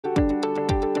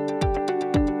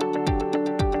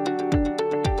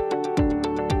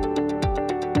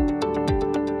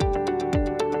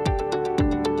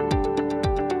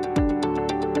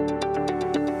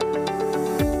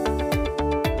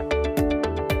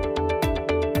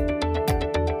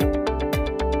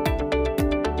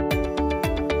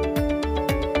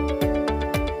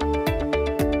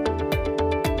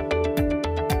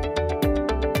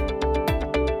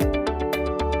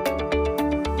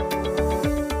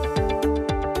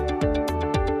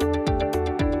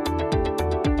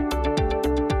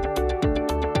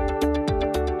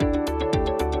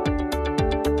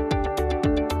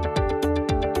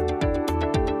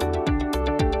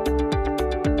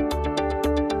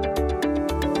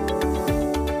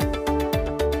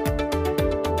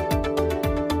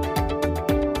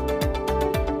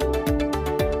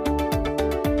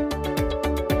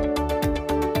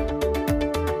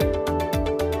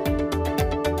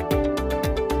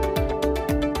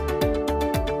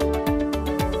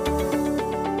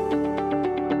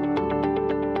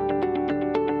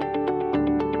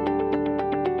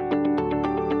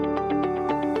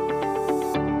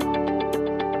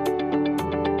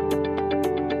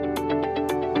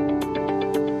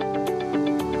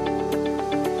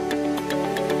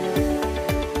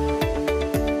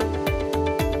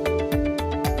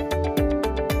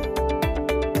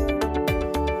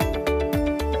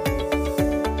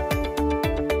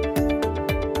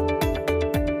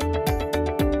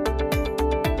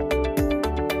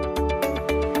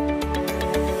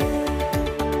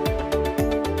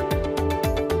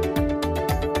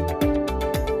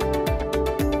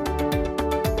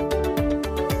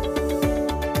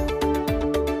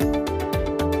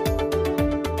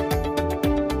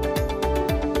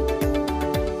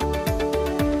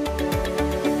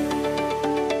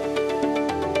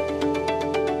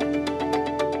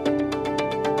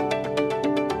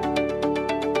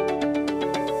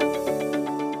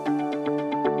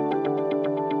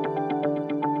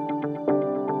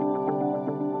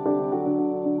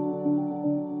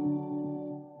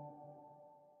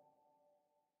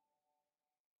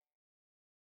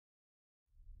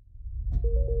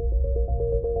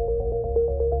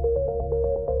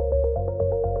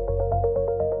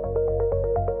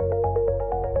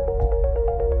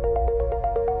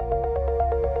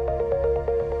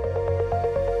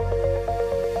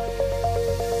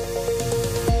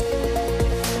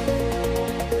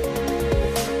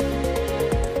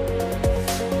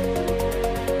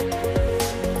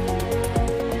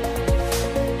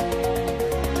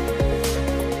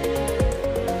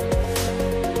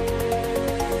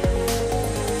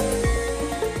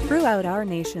Throughout our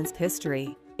nation's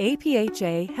history,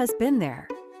 APHA has been there.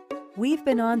 We've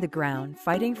been on the ground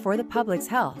fighting for the public's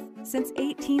health since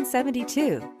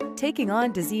 1872, taking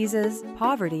on diseases,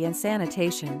 poverty, and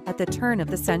sanitation at the turn of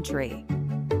the century.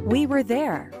 We were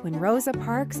there when Rosa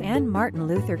Parks and Martin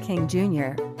Luther King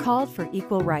Jr. called for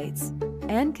equal rights,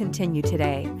 and continue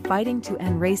today fighting to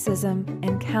end racism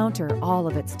and counter all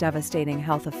of its devastating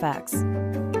health effects.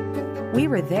 We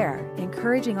were there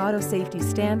encouraging auto safety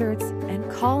standards and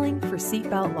calling for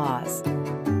seatbelt laws.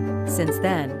 Since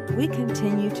then, we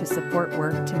continue to support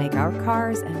work to make our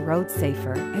cars and roads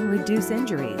safer and reduce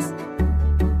injuries.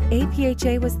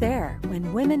 APHA was there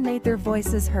when women made their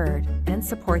voices heard and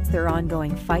supports their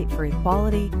ongoing fight for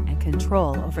equality and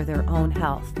control over their own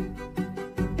health.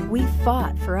 We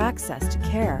fought for access to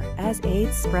care as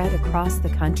AIDS spread across the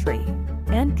country,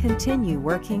 and continue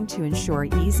working to ensure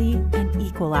easy and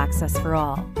equal access for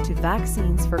all to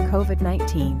vaccines for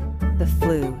COVID-19, the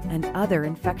flu, and other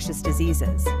infectious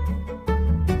diseases.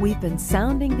 We've been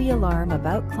sounding the alarm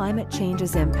about climate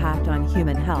change's impact on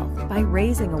human health by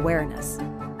raising awareness,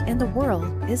 and the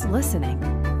world is listening.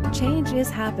 Change is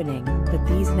happening, but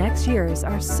these next years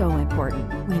are so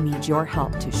important. We need your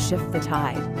help to shift the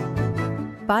tide.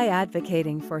 By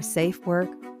advocating for safe work,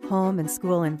 home and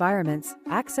school environments,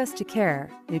 access to care,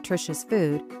 nutritious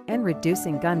food, and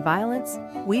reducing gun violence,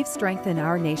 we've strengthened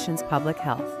our nation's public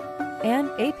health. And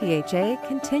APHA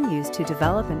continues to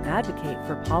develop and advocate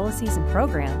for policies and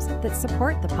programs that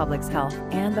support the public's health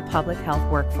and the public health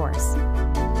workforce.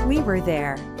 We were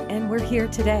there, and we're here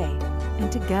today,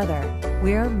 and together,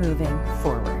 we're moving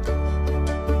forward.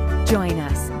 Join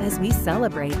us as we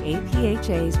celebrate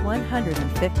APHA's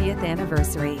 150th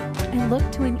anniversary and look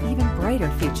to an even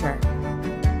brighter future.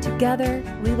 Together,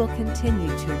 we will continue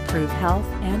to improve health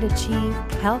and achieve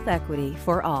health equity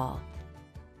for all.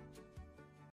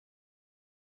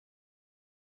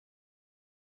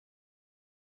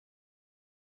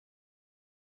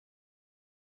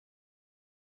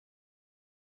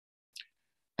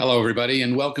 Hello, everybody,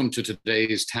 and welcome to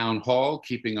today's Town Hall,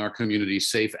 Keeping Our Community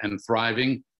Safe and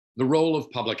Thriving, the Role of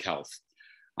Public Health.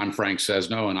 I'm Frank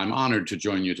Sesno, and I'm honored to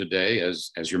join you today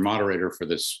as your moderator for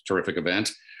this terrific event.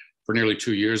 For nearly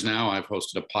 2 years now, I've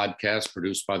hosted a podcast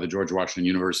produced by the George Washington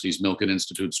University's Milken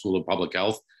Institute School of Public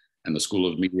Health and the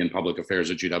School of Media and Public Affairs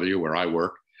at GW, where I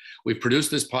work. We've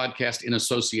produced this podcast in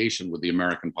association with the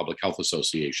American Public Health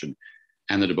Association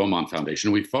and the de Beaumont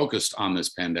Foundation. We focused on this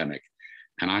pandemic.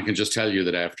 And I can just tell you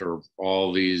that after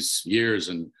all these years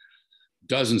and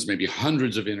dozens, maybe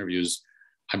hundreds of interviews,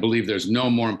 I believe there's no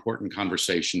more important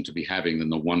conversation to be having than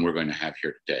the one we're going to have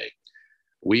here today.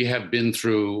 We have been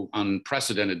through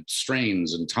unprecedented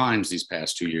strains and times these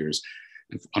past 2 years.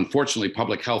 Unfortunately,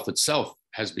 public health itself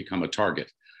has become a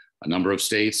target. A number of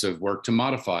states have worked to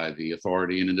modify the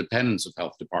authority and independence of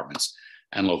health departments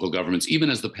and local governments, even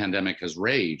as the pandemic has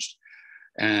raged.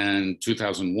 And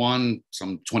 2001,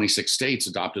 some 26 states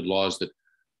adopted laws that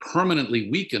permanently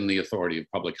weaken the authority of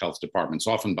public health departments,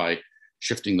 often by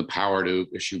shifting the power to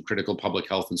issue critical public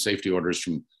health and safety orders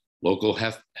from local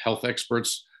health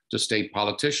experts to state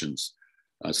politicians.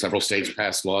 Several states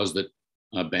passed laws that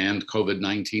banned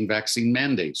COVID-19 vaccine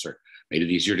mandates or made it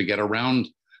easier to get around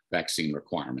vaccine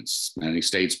requirements. Many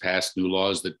states passed new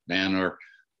laws that ban or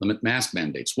limit mask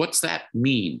mandates. What's that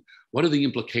mean? What are the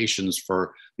implications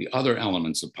for the other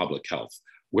elements of public health?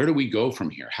 Where do we go from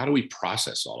here? How do we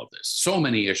process all of this? So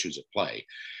many issues at play.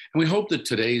 And we hope that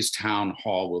today's town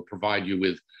hall will provide you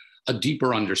with a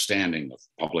deeper understanding of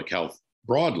public health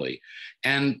broadly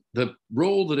and the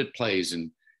role that it plays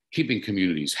in keeping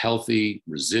communities healthy,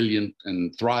 resilient,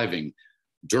 and thriving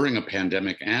during a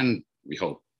pandemic and, we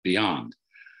hope, beyond.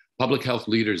 Public health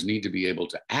leaders need to be able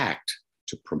to act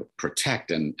to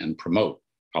protect and promote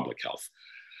public health.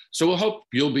 So we'll hope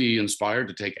you'll be inspired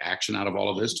to take action out of all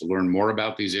of this, to learn more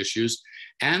about these issues,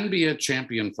 and be a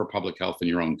champion for public health in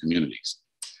your own communities.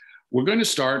 We're going to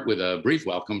start with a brief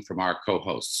welcome from our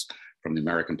co-hosts from the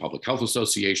American Public Health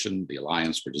Association, the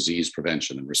Alliance for Disease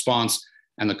Prevention and Response,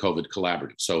 and the COVID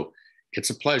Collaborative. So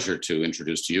it's a pleasure to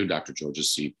introduce to you Dr. George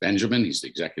C. Benjamin. He's the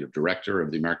Executive Director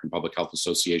of the American Public Health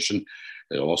Association.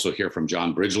 You'll also hear from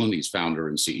John Bridgeland. He's founder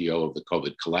and CEO of the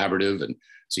COVID Collaborative and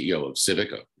CEO of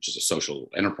Civic, which is a social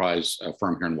enterprise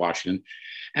firm here in Washington.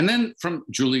 And then from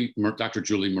Dr.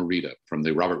 Julie Morita from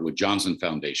the Robert Wood Johnson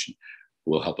Foundation,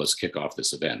 who will help us kick off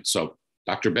this event. So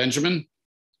Dr. Benjamin,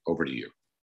 over to you.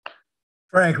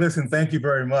 Frank, listen, thank you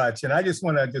very much. And I just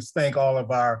want to thank all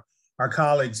of our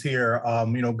colleagues here,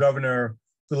 Governor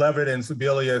Levitt and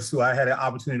Sebelius, who I had an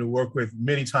opportunity to work with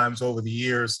many times over the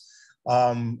years,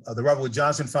 the Robert Wood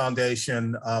Johnson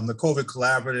Foundation, the COVID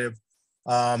Collaborative,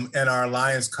 and our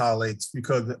Alliance colleagues,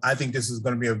 because I think this is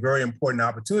going to be a very important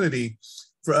opportunity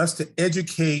for us to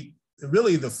educate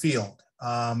really the field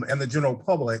and the general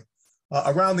public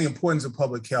around the importance of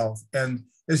public health. And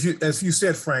as you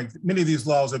said, Frank, many of these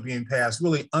laws are being passed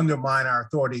really undermine our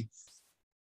authority,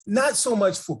 not so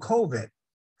much for COVID,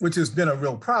 which has been a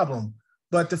real problem,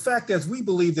 but the fact that we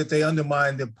believe that they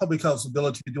undermine the public health's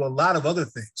ability to do a lot of other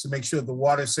things to make sure the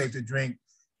water is safe to drink,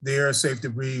 the air is safe to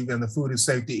breathe, and the food is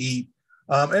safe to eat,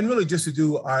 and really just to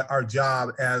do our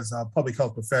job as public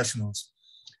health professionals.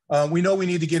 We know we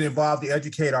need to get involved to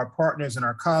educate our partners and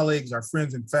our colleagues, our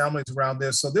friends and families around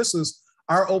this. So this is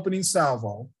our opening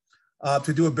salvo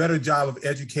to do a better job of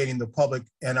educating the public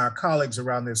and our colleagues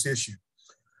around this issue.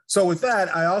 So with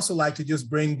that, I also like to just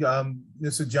bring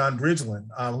Mr. John Bridgeland,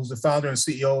 who's the founder and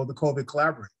CEO of the COVID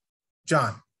Collaborative.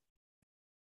 John.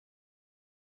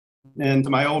 And to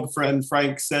my old friend,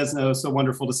 Frank Sesno, so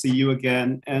wonderful to see you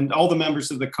again. And all the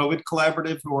members of the COVID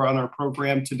Collaborative who are on our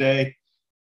program today,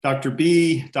 Dr.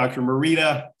 B, Dr.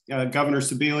 Morita, Governor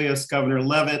Sebelius, Governor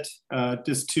Levitt,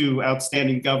 just two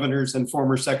outstanding governors and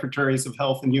former secretaries of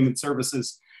Health and Human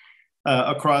Services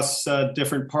across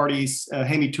different parties,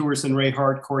 Jamie Tourson, Ray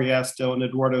Hart, Corey Asto, and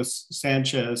Eduardo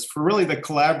Sanchez, for really the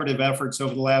collaborative efforts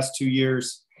over the last 2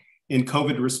 years in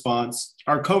COVID response.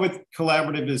 Our COVID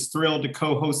Collaborative is thrilled to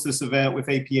co-host this event with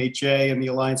APHA and the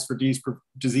Alliance for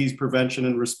Disease Prevention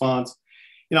and Response.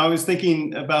 You know, I was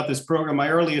thinking about this program. My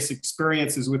earliest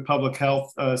experiences with public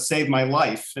health saved my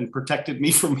life and protected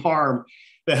me from harm.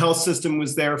 The health system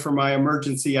was there for my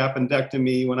emergency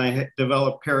appendectomy when I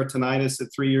developed peritonitis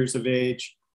at 3 years of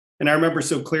age. And I remember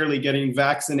so clearly getting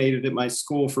vaccinated at my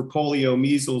school for polio,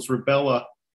 measles, rubella,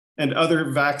 and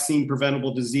other vaccine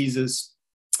preventable diseases.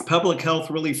 Public health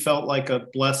really felt like a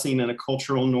blessing and a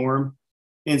cultural norm.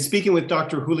 And speaking with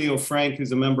Dr. Julio Frank,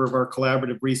 who's a member of our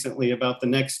collaborative recently, about the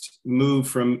next move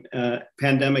from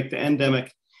pandemic to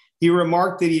endemic, he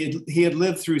remarked that he had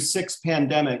lived through 6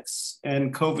 pandemics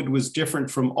and COVID was different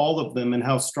from all of them and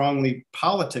how strongly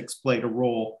politics played a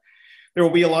role. There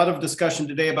will be a lot of discussion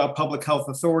today about public health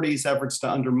authorities' efforts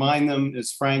to undermine them,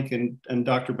 as Frank and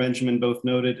Dr. Benjamin both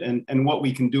noted, and what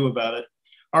we can do about it.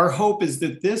 Our hope is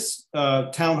that this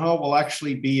town hall will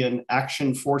actually be an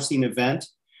action-forcing event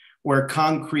where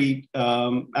concrete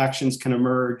actions can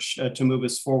emerge to move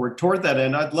us forward. Toward that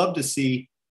end, I'd love to see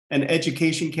an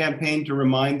education campaign to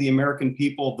remind the American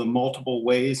people of the multiple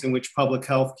ways in which public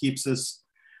health keeps us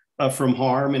from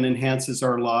harm and enhances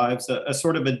our lives, a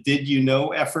sort of a did you know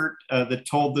effort that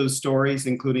told those stories,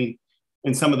 including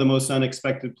in some of the most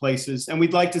unexpected places. And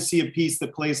we'd like to see a piece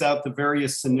that plays out the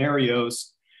various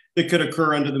scenarios that could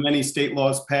occur under the many state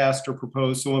laws passed or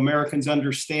proposed so Americans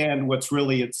understand what's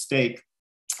really at stake.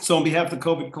 So on behalf of the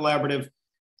COVID Collaborative,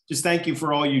 just thank you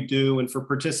for all you do and for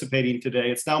participating today.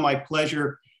 It's now my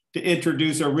pleasure to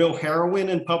introduce a real heroine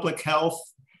in public health,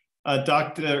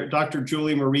 Dr.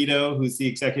 Julie Morita, who's the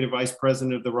Executive Vice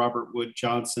President of the Robert Wood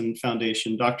Johnson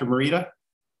Foundation. Dr. Morita?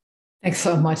 Thanks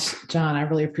so much, John. I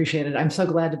really appreciate it. I'm so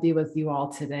glad to be with you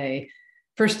all today.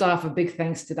 First off, a big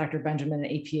thanks to Dr. Benjamin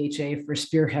and APHA for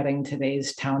spearheading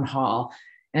today's town hall,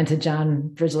 and to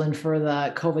John Bridgeland for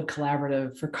the COVID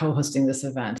Collaborative for co-hosting this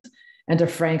event, and to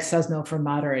Frank Sesno for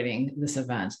moderating this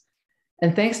event.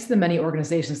 And thanks to the many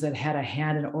organizations that had a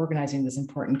hand in organizing this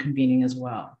important convening as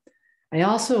well. I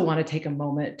also want to take a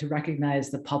moment to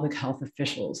recognize the public health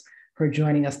officials who are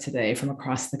joining us today from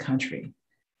across the country.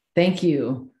 Thank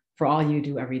you for all you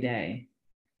do every day.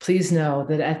 Please know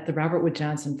that at the Robert Wood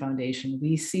Johnson Foundation,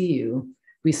 we see you,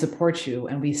 we support you,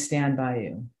 and we stand by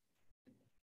you.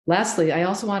 Lastly, I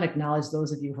also want to acknowledge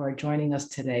those of you who are joining us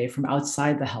today from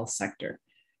outside the health sector.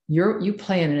 You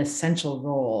play an essential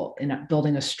role in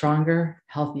building a stronger,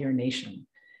 healthier nation.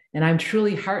 And I'm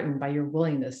truly heartened by your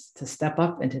willingness to step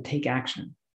up and to take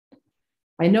action.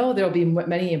 I know there'll be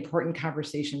many important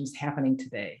conversations happening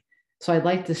today, so I'd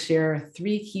like to share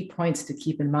 3 key points to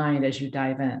keep in mind as you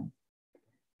dive in.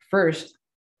 First,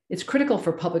 it's critical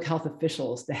for public health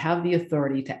officials to have the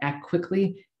authority to act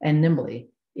quickly and nimbly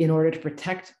in order to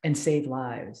protect and save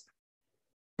lives.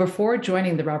 Before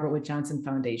joining the Robert Wood Johnson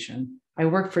Foundation, I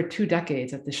worked for 2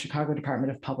 decades at the Chicago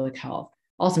Department of Public Health,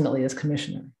 ultimately as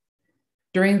commissioner.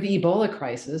 During the Ebola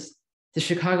crisis, the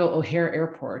Chicago O'Hare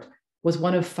Airport was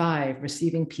one of 5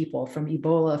 receiving people from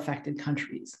Ebola-affected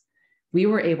countries. We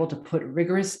were able to put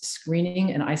rigorous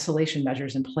screening and isolation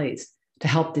measures in place to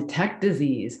help detect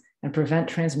disease and prevent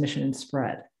transmission and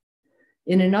spread.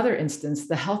 In another instance,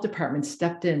 the health department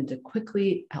stepped in to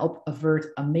quickly help avert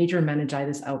a major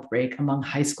meningitis outbreak among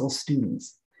high school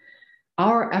students.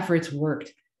 Our efforts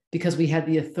worked because we had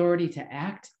the authority to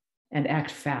act and act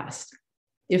fast.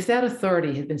 If that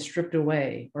authority had been stripped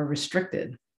away or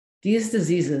restricted, these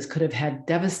diseases could have had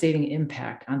devastating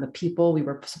impact on the people we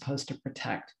were supposed to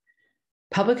protect.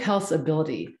 Public health's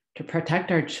ability to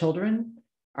protect our children,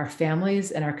 our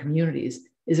families, and our communities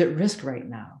is at risk right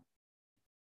now.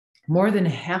 More than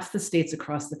half the states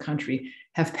across the country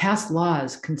have passed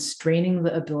laws constraining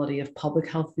the ability of public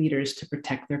health leaders to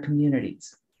protect their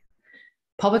communities.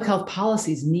 Public health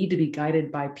policies need to be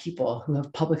guided by people who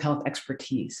have public health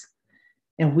expertise.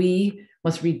 And we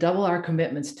must redouble our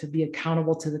commitments to be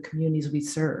accountable to the communities we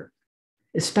serve,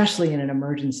 especially in an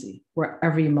emergency where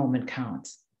every moment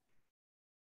counts.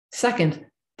 Second,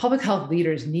 public health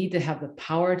leaders need to have the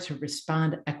power to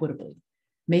respond equitably,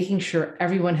 making sure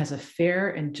everyone has a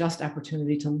fair and just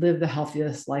opportunity to live the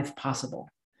healthiest life possible,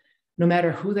 no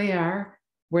matter who they are,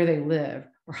 where they live,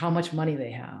 or how much money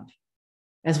they have.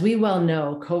 As we well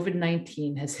know,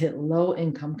 COVID-19 has hit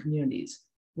low-income communities,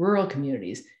 rural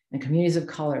communities, and communities of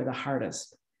color the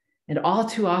hardest. And all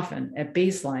too often, at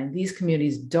baseline, these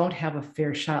communities don't have a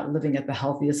fair shot living at the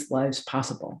healthiest lives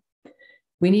possible.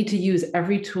 We need to use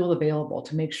every tool available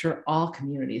to make sure all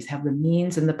communities have the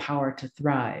means and the power to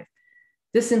thrive.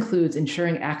 This includes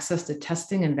ensuring access to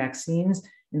testing and vaccines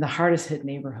in the hardest hit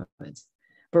neighborhoods.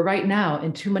 But right now,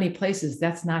 in too many places,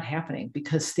 that's not happening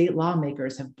because state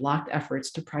lawmakers have blocked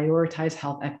efforts to prioritize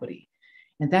health equity.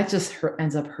 And that just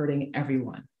ends up hurting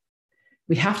everyone.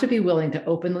 We have to be willing to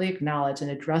openly acknowledge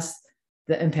and address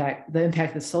the impact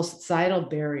that societal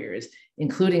barriers,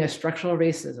 including a structural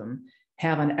racism,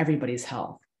 have on everybody's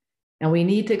health. And we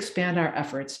need to expand our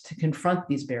efforts to confront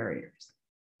these barriers.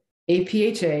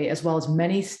 APHA, as well as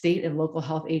many state and local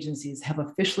health agencies, have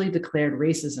officially declared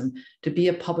racism to be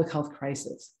a public health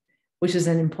crisis, which is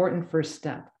an important first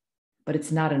step, but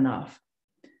it's not enough.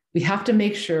 We have to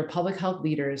make sure public health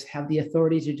leaders have the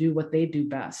authority to do what they do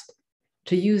best,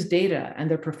 to use data and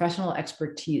their professional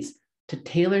expertise to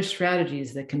tailor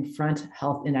strategies that confront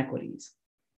health inequities.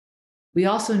 We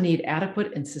also need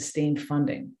adequate and sustained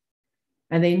funding,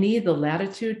 and they need the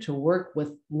latitude to work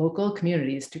with local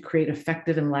communities to create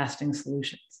effective and lasting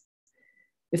solutions.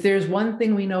 If there's one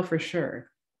thing we know for sure,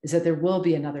 is that there will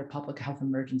be another public health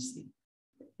emergency.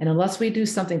 And unless we do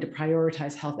something to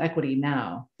prioritize health equity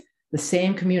now, the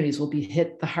same communities will be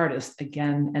hit the hardest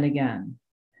again and again.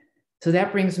 So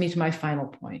that brings me to my final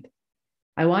point.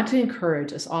 I want to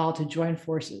encourage us all to join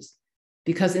forces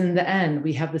because in the end,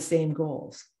 we have the same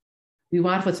goals. We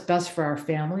want what's best for our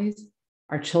families,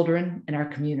 our children, and our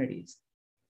communities.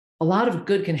 A lot of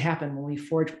good can happen when we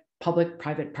forge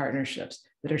public-private partnerships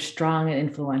that are strong and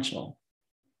influential.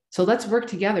 So let's work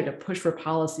together to push for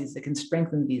policies that can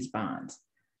strengthen these bonds.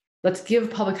 Let's give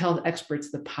public health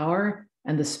experts the power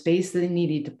and the space that they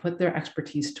need to put their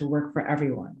expertise to work for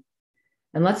everyone.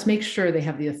 And let's make sure they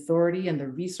have the authority and the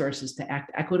resources to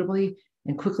act equitably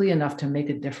and quickly enough to make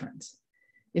a difference.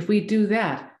 If we do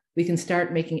that, we can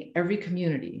start making every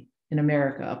community in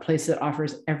America a place that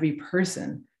offers every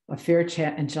person a fair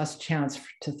and just chance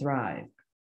to thrive.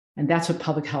 And that's what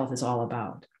public health is all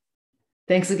about.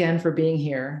 Thanks again for being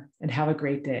here and have a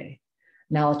great day.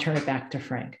 Now I'll turn it back to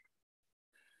Frank.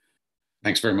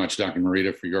 Thanks very much, Dr.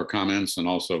 Morita, for your comments, and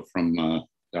also from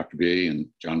Dr. B and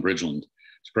John Bridgeland.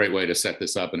 It's a great way to set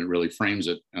this up, and it really frames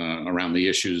it around the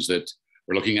issues that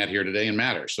we're looking at here today and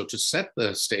matter. So to set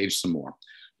the stage some more,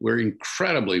 we're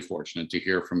incredibly fortunate to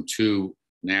hear from two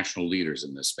national leaders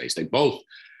in this space. They both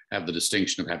have the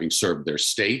distinction of having served their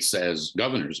states as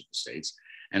governors of the states,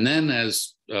 and then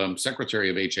as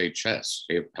Secretary of HHS,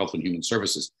 Health and Human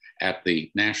Services, at the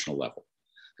national level.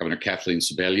 Governor Kathleen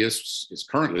Sebelius is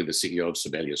currently the CEO of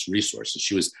Sebelius Resources.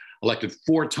 She was elected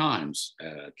 4 times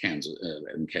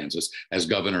in Kansas as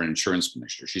governor and insurance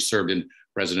commissioner. She served in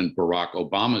President Barack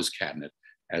Obama's cabinet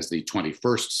as the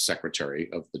 21st Secretary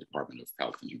of the Department of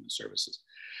Health and Human Services.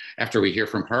 After we hear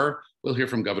from her, we'll hear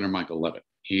from Governor Michael Leavitt.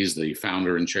 He's the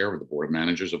founder and chair of the board of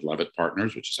managers of Leavitt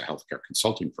Partners, which is a healthcare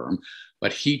consulting firm,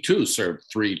 but he too served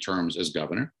 3 terms as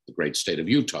governor of the great state of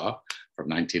Utah from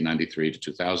 1993 to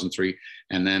 2003,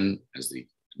 and then as the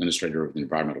administrator of the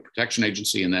Environmental Protection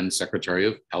Agency, and then Secretary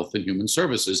of Health and Human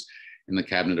Services in the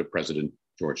cabinet of President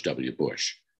George W.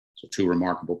 Bush. So 2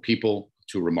 remarkable people,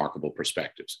 2 remarkable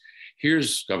perspectives.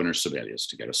 Here's Governor Sebelius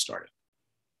to get us started.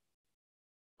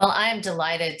 Well, I am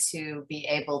delighted to be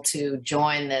able to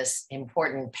join this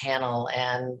important panel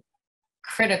and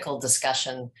critical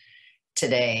discussion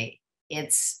today.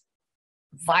 It's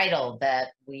vital that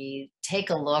we take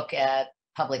a look at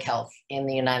public health in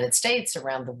the United States,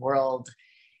 around the world,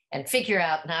 and figure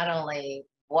out not only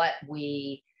what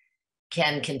we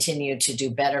can continue to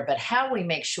do better, but how we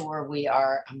make sure we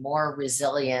are a more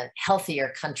resilient,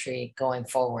 healthier country going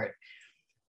forward.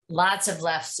 lots of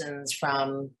lessons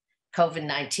from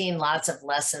COVID-19, lots of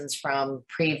lessons from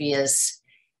previous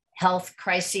health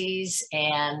crises.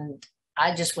 And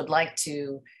I just would like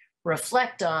to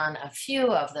reflect on a few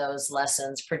of those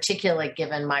lessons, particularly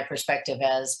given my perspective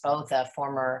as both a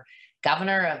former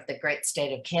governor of the great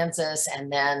state of Kansas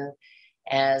and then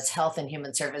as Health and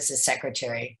Human Services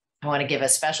Secretary. I want to give a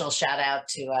special shout out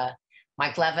to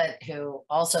Mike Levitt, who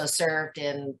also served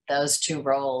in those two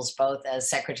roles, both as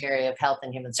Secretary of Health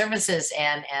and Human Services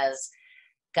and as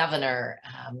governor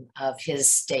of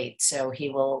his state. So he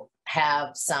will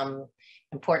have some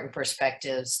important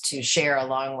perspectives to share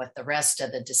along with the rest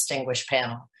of the distinguished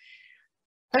panel.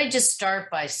 Let me just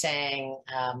start by saying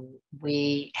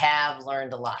we have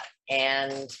learned a lot.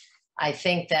 And I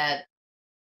think that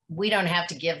we don't have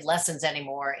to give lessons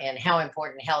anymore in how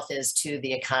important health is to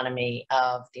the economy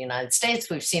of the United States.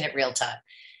 We've seen it real time.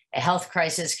 A health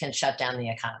crisis can shut down the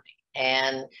economy.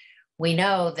 And we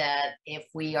know that if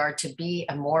we are to be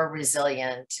a more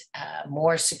resilient,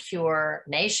 more secure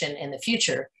nation in the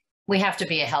future, we have to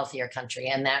be a healthier country.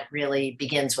 And that really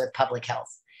begins with public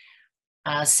health.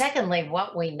 Secondly,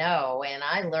 what we know, and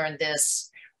I learned this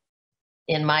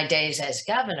in my days as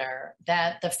governor,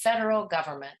 that the federal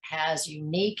government has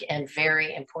unique and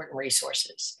very important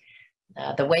resources.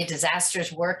 The way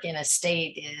disasters work in a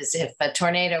state is if a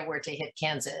tornado were to hit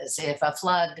Kansas, if a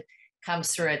flood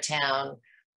comes through a town,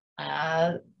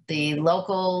 the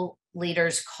local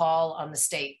leaders call on the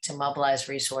state to mobilize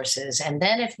resources. And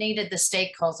then if needed, the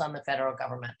state calls on the federal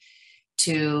government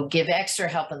to give extra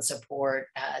help and support,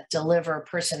 deliver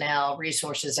personnel,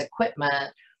 resources,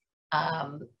 equipment,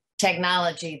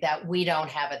 technology that we don't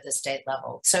have at the state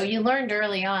level. So you learned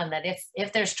early on that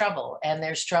if there's trouble, and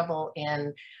there's trouble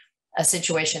in a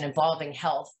situation involving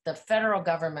health, the federal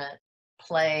government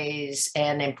plays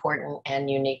an important and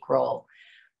unique role.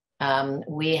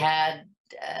 We had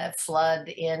a flood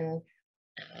in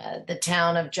the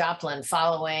town of Joplin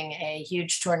following a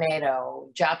huge tornado.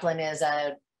 Joplin is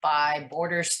a by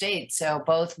border state, so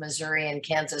both Missouri and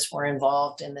Kansas were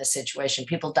involved in this situation.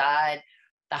 People died.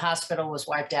 The hospital was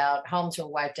wiped out, homes were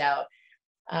wiped out.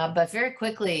 But very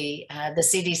quickly, the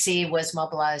CDC was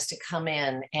mobilized to come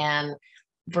in and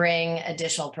bring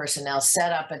additional personnel,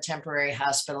 set up a temporary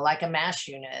hospital like a MASH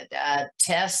unit,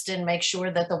 test and make sure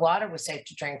that the water was safe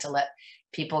to drink to let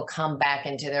people come back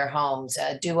into their homes,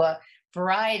 do a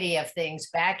variety of things,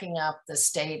 backing up the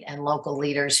state and local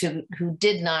leaders who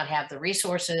did not have the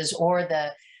resources or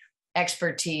the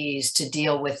expertise to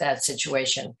deal with that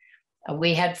situation.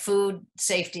 We had food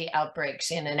safety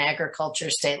outbreaks in an agriculture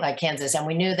state like Kansas, and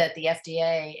we knew that the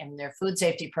FDA and their food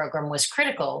safety program was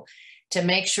critical to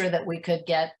make sure that we could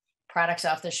get products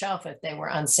off the shelf if they were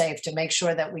unsafe, to make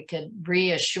sure that we could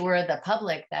reassure the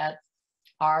public that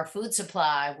our food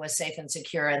supply was safe and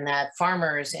secure and that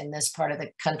farmers in this part of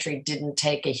the country didn't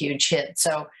take a huge hit.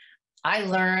 So I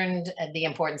learned the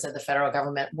importance of the federal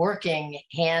government working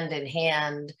hand in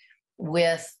hand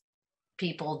with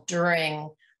people during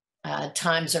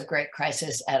times of great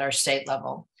crisis at our state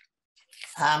level.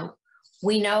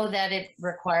 We know that it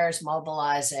requires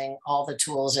mobilizing all the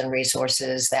tools and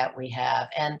resources that we have.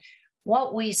 And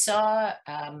what we saw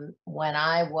when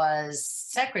I was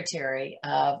secretary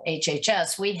of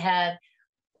HHS, we had,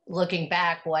 looking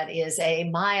back, what is a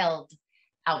mild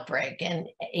outbreak, an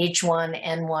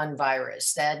H1N1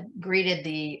 virus that greeted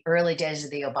the early days of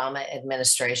the Obama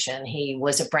administration. He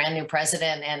was a brand new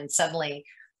president, and suddenly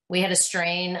we had a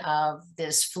strain of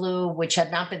this flu, which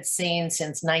had not been seen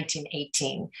since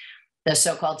 1918, the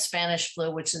so-called Spanish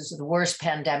flu, which is the worst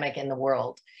pandemic in the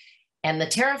world. And the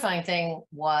terrifying thing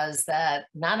was that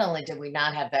not only did we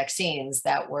not have vaccines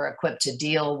that were equipped to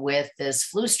deal with this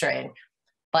flu strain,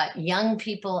 but young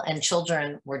people and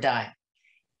children were dying.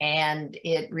 And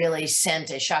it really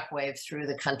sent a shockwave through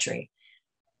the country.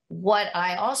 What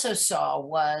I also saw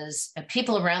was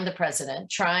people around the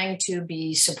president trying to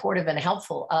be supportive and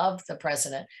helpful of the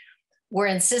president were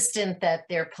insistent that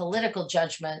their political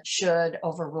judgment should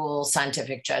overrule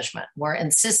scientific judgment, were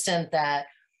insistent that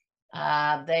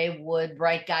they would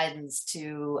write guidance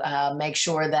to make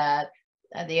sure that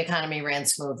the economy ran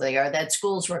smoothly or that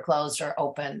schools were closed or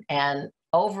open. And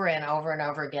over and over and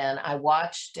over again, I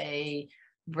watched a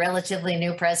relatively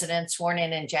new president sworn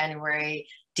in January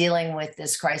dealing with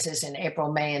this crisis in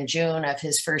April, May, and June of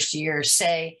his first year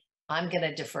say, I'm going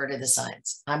to defer to the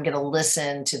science. I'm going to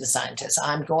listen to the scientists.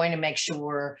 I'm going to make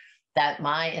sure that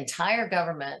my entire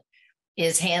government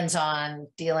is hands-on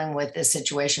dealing with this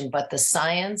situation, but the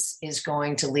science is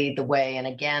going to lead the way. And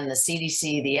again, the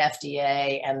CDC, the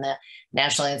FDA, and the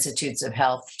National Institutes of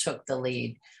Health took the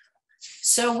lead.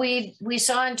 So we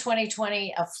saw in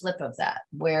 2020 a flip of that,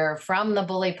 where from the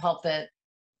bully pulpit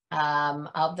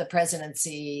of the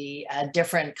presidency, a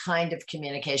different kind of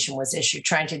communication was issued,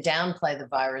 trying to downplay the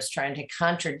virus, trying to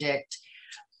contradict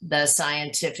the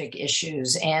scientific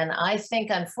issues. And I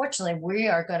think, unfortunately, we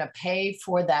are going to pay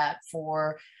for that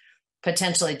for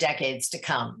potentially decades to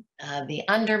come. The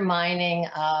undermining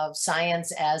of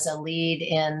science as a lead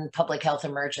in public health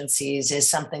emergencies is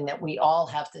something that we all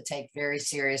have to take very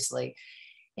seriously.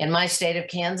 In my state of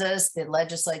Kansas, the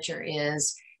legislature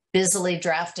is busily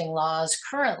drafting laws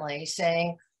currently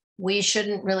saying we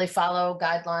shouldn't really follow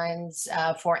guidelines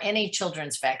for any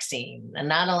children's vaccine. And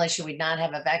not only should we not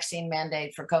have a vaccine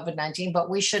mandate for COVID-19,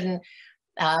 but we shouldn't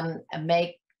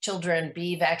make children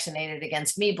be vaccinated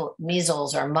against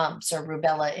measles or mumps or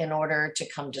rubella in order to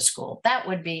come to school. That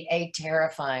would be a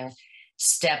terrifying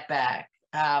step back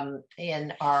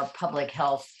in our public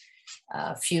health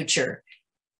future.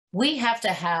 We have to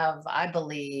have, I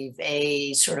believe,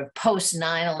 a sort of post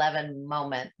 9/11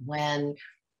 moment when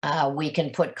we can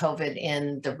put COVID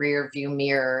in the rear view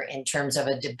mirror in terms of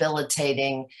a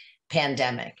debilitating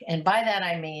pandemic. And by that,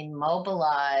 I mean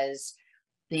mobilize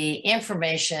the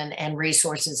information and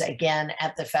resources, again,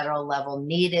 at the federal level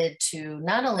needed to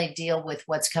not only deal with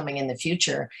what's coming in the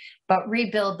future, but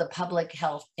rebuild the public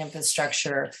health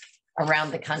infrastructure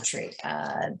around the country.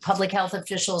 Public health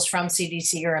officials from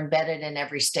CDC are embedded in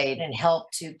every state and help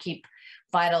to keep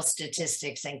vital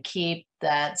statistics and keep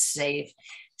that safe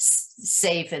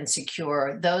and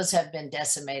secure. Those have been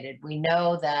decimated. We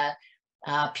know that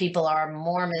people are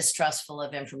more mistrustful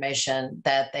of information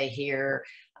that they hear.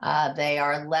 They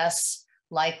are less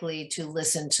likely to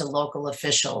listen to local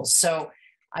officials. So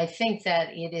I think that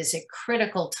it is a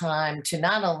critical time to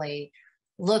not only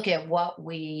look at what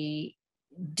we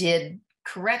did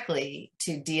correctly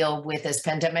to deal with this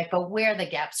pandemic, but where the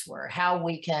gaps were, how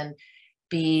we can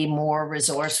be more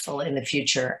resourceful in the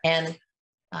future. And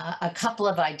a couple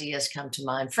of ideas come to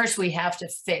mind. First, we have to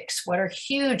fix what are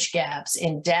huge gaps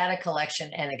in data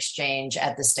collection and exchange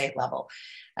at the state level.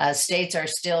 States are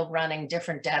still running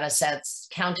different data sets,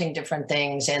 counting different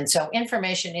things. And so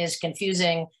information is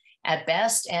confusing at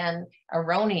best and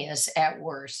erroneous at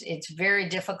worst. It's very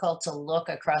difficult to look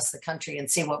across the country and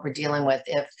see what we're dealing with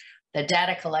if the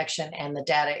data collection and the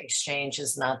data exchange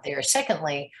is not there.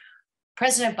 Secondly,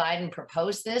 President Biden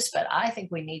proposed this, but I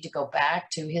think we need to go back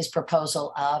to his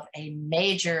proposal of a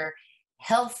major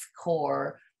health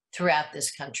corps throughout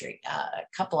this country. A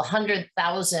couple of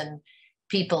 100,000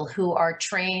 people who are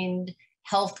trained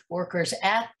health workers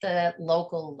at the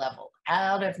local level,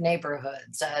 out of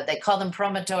neighborhoods. They call them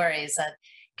promotores,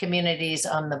 communities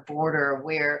on the border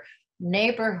where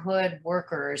neighborhood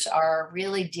workers are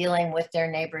really dealing with their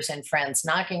neighbors and friends,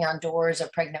 knocking on doors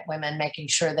of pregnant women, making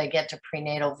sure they get to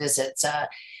prenatal visits,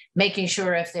 making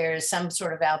sure if there's some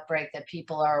sort of outbreak that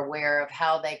people are aware of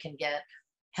how they can get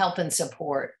help and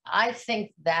support. I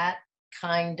think that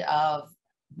kind of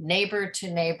neighbor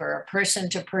to neighbor, person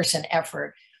to person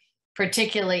effort,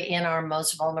 particularly in our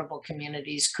most vulnerable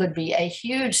communities, could be a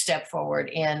huge step forward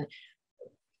in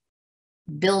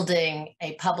building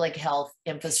a public health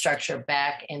infrastructure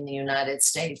back in the United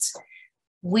States.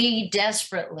 We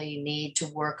desperately need to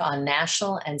work on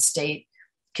national and state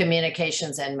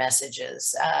communications and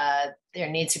messages. There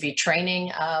needs to be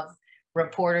training of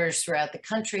reporters throughout the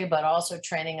country, but also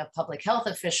training of public health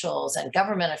officials and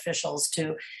government officials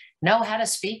to know how to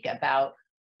speak about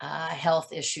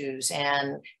health issues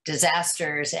and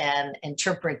disasters and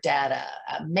interpret data.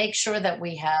 Make sure that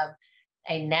we have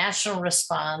a national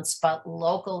response, but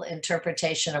local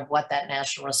interpretation of what that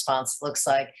national response looks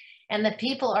like. And the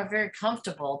people are very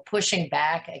comfortable pushing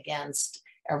back against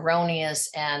erroneous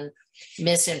and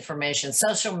misinformation.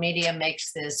 Social media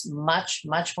makes this much,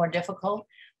 much more difficult,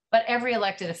 but every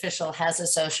elected official has a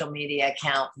social media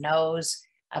account, knows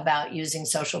about using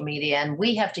social media, and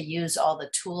we have to use all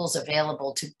the tools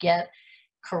available to get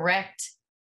correct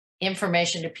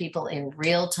information to people in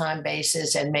real-time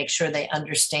basis and make sure they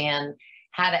understand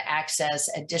how to access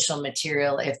additional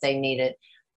material if they need it.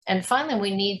 And finally,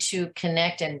 we need to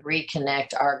connect and reconnect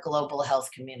our global health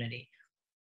community.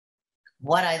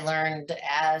 What I learned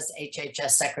as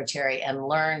HHS secretary and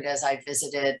learned as I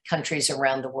visited countries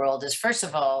around the world is, first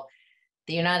of all,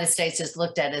 the United States is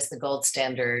looked at as the gold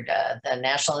standard. The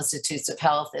National Institutes of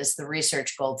Health is the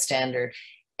research gold standard.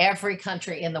 Every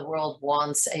country in the world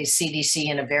wants a CDC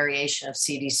and a variation of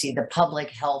CDC, the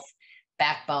public health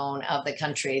backbone of the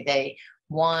country. They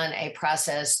want a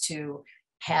process to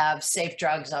have safe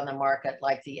drugs on the market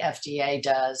like the FDA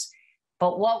does.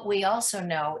 But what we also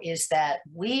know is that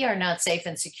we are not safe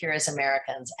and secure as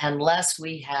Americans unless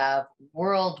we have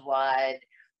worldwide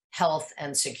health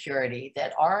and security,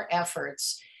 that our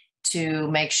efforts to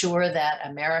make sure that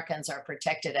Americans are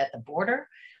protected at the border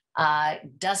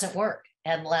doesn't work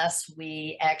unless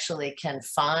we actually can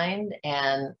find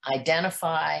and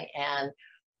identify and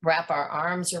wrap our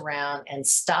arms around and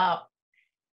stop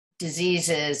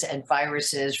diseases and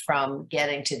viruses from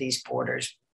getting to these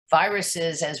borders.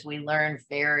 Viruses, as we learned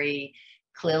very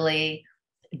clearly,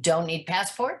 don't need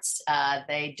passports.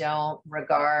 They don't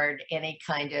regard any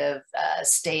kind of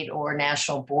state or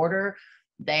national border.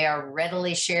 They are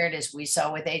readily shared, as we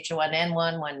saw with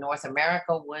H1N1 when North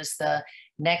America was the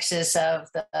nexus of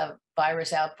the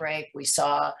virus outbreak. We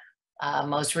saw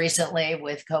most recently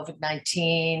with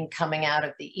COVID-19 coming out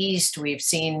of the East. We've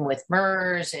seen with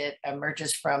MERS, it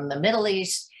emerges from the Middle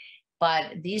East.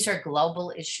 But these are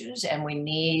global issues, and we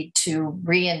need to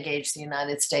re-engage the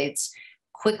United States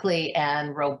quickly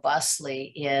and robustly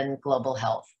in global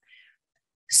health.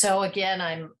 So again,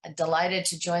 I'm delighted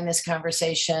to join this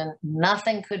conversation.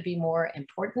 Nothing could be more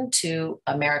important to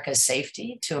America's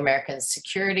safety, to America's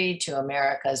security, to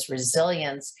America's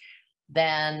resilience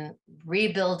than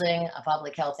rebuilding a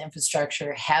public health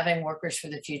infrastructure, having workers for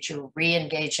the future,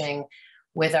 re-engaging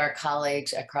with our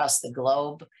colleagues across the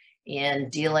globe in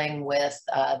dealing with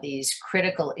these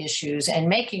critical issues, and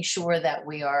making sure that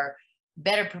we are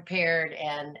better prepared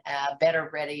and better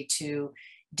ready to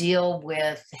deal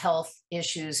with health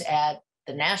issues at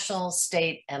the national,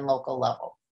 state, and local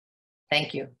level.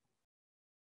 Thank you.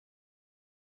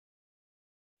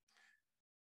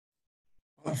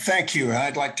 Well, thank you.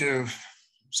 I'd like to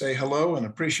say hello and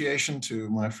appreciation to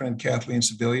my friend Kathleen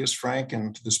Sebelius, Frank,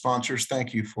 and to the sponsors.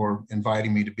 Thank you for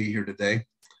inviting me to be here today.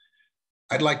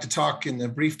 I'd like to talk in the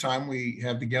brief time we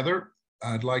have together.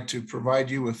 I'd like to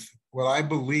provide you with what I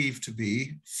believe to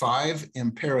be 5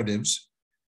 imperatives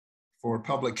for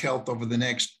public health over the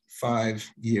next 5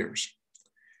 years.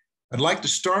 I'd like to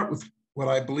start with what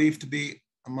I believe to be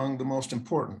among the most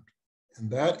important, and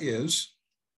that is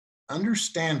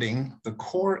understanding the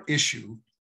core issue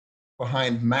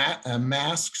behind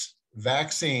masks,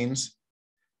 vaccines,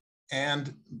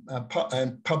 and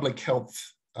public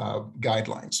health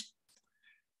guidelines.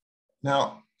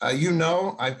 Now, you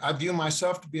know, I view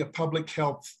myself to be a public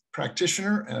health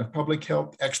practitioner and a public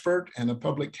health expert and a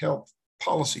public health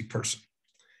policy person.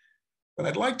 But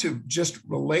I'd like to just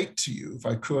relate to you, if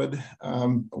I could,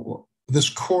 this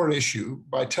core issue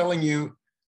by telling you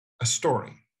a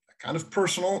story, a kind of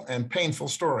personal and painful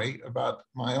story about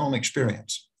my own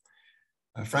experience.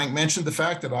 Frank mentioned the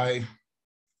fact that I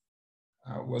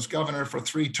was governor for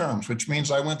 3 terms, which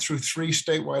means I went through 3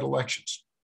 statewide elections.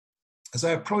 As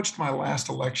I approached my last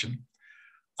election,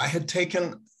 I had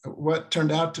taken what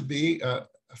turned out to be a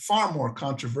far more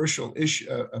controversial issue,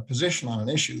 a position on an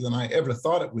issue than I ever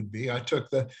thought it would be. I took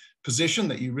the position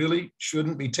that you really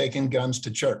shouldn't be taking guns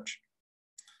to church.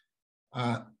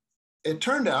 It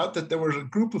turned out that there was a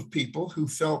group of people who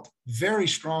felt very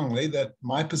strongly that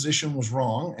my position was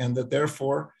wrong and that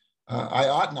therefore I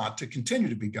ought not to continue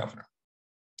to be governor.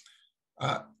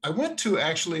 I went to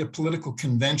actually a political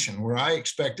convention where I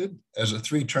expected, as a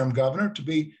 3-term governor, to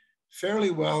be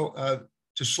fairly well,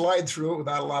 to slide through it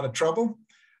without a lot of trouble.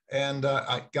 And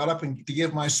I got up to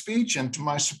give my speech, and to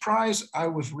my surprise, I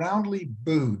was roundly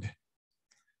booed.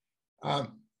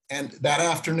 And that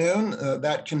afternoon,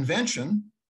 that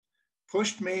convention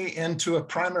pushed me into a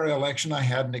primary election I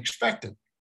hadn't expected.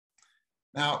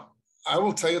 Now, I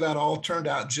will tell you that all turned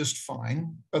out just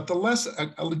fine, but the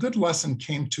lesson, a good lesson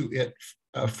came to it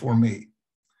for me.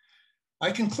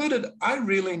 I concluded I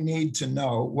really need to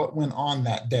know what went on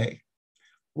that day.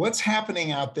 What's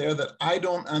happening out there that I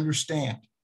don't understand?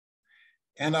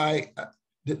 And I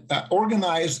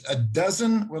organized a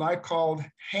dozen what I called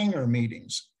hangar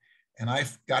meetings. And I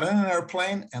got in an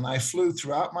airplane and I flew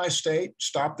throughout my state,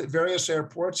 stopped at various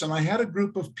airports, and I had a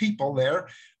group of people there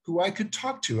who I could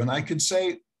talk to, and I could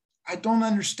say, I don't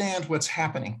understand what's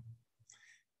happening.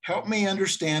 Help me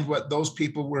understand what those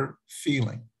people were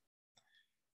feeling.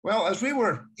 Well, as we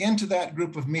were into that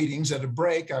group of meetings at a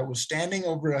break, I was standing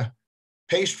over a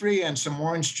pastry and some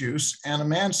orange juice, and a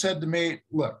man said to me,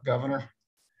 look, Governor,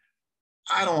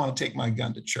 I don't want to take my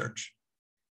gun to church,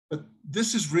 but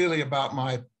this is really about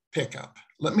my pickup.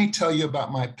 Let me tell you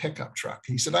about my pickup truck.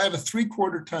 He said, I have a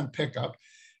 3/4 ton pickup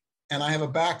and I have a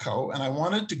backhoe, and I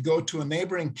wanted to go to a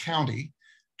neighboring county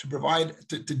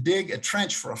to dig a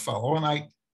trench for a fellow. And I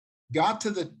got to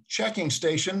the checking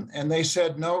station and they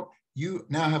said, no, you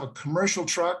now have a commercial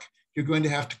truck. You're going to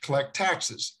have to collect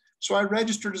taxes. So I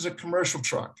registered as a commercial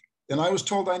truck. Then I was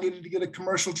told I needed to get a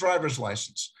commercial driver's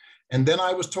license. And then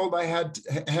I was told I had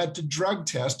to drug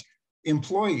test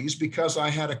employees because I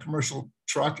had a commercial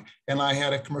truck and I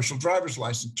had a commercial driver's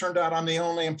license. Turned out I'm the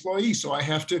only employee, so I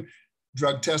have to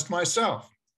drug test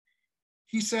myself.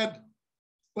 He said,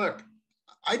 look,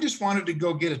 I just wanted to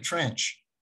go get a trench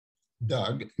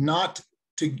dug, not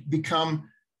to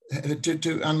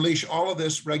to unleash all of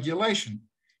this regulation.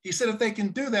 He said, if they can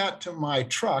do that to my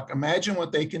truck, imagine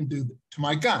what they can do to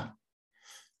my gun.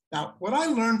 Now, what I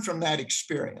learned from that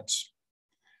experience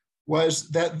was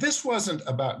that this wasn't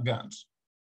about guns.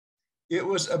 It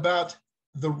was about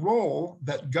the role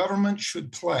that government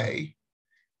should play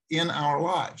in our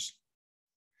lives.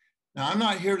 Now, I'm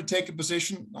not here to take a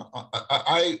position.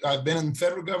 I've been in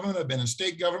federal government, I've been in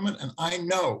state government, and I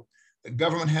know that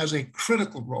government has a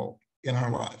critical role in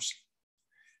our lives.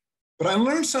 But I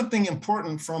learned something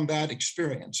important from that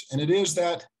experience, and it is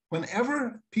that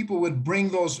whenever people would bring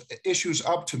those issues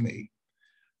up to me,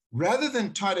 rather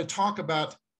than try to talk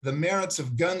about the merits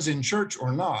of guns in church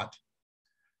or not,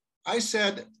 I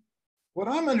said, what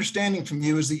I'm understanding from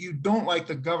you is that you don't like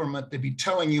the government to be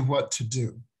telling you what to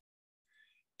do.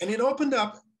 And it opened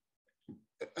up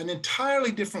an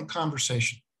entirely different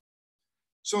conversation.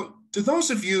 So to those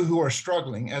of you who are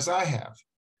struggling, as I have,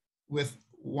 with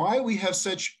why we have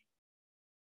such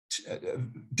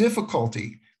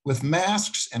difficulty with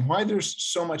masks and why there's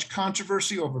so much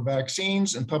controversy over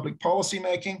vaccines and public policy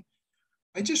making,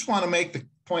 I just want to make the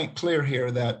point clear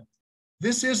here that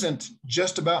this isn't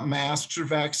just about masks or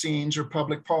vaccines or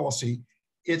public policy.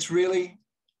 It's really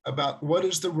about what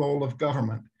is the role of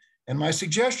government. And my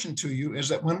suggestion to you is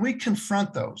that when we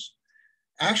confront those,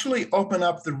 actually open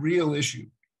up the real issue,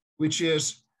 which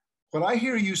is what I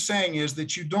hear you saying is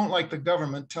that you don't like the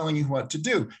government telling you what to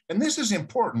do. And this is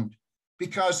important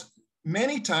because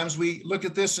many times we look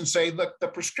at this and say, look, the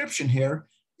prescription here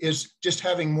is just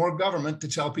having more government to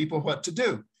tell people what to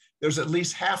do. There's at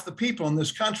least half the people in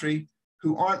this country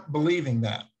who aren't believing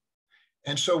that.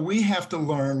 And so we have to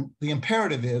learn, the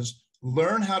imperative is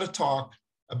learn how to talk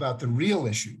about the real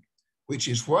issue, which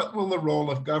is what will the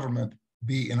role of government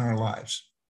be in our lives?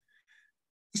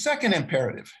 The second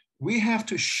imperative, we have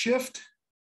to shift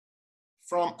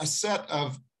from a set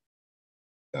of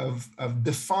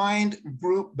defined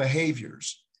group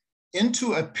behaviors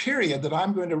into a period that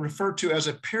I'm going to refer to as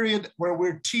a period where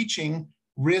we're teaching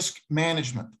risk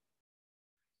management.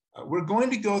 We're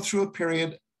going to go through a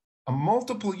period, a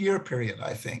multiple year period,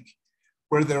 I think,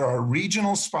 where there are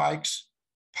regional spikes,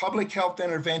 public health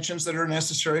interventions that are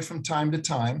necessary from time to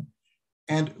time.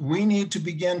 And we need to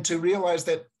begin to realize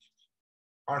that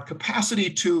our capacity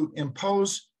to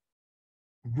impose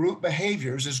group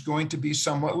behaviors is going to be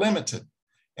somewhat limited.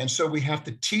 And so we have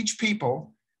to teach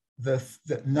people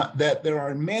that there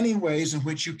are many ways in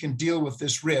which you can deal with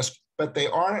this risk, but they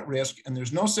are at risk and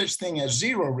there's no such thing as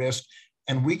zero risk,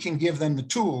 and we can give them the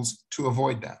tools to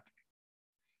avoid that,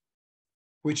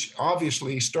 which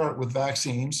obviously start with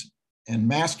vaccines and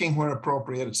masking where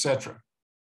appropriate, et cetera.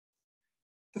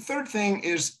 The third thing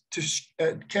is,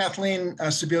 Kathleen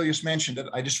Sebelius mentioned it,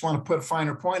 I just want to put a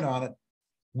finer point on it.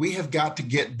 We have got to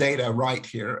get data right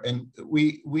here. And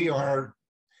we are,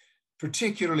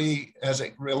 particularly as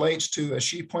it relates to, as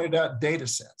she pointed out, data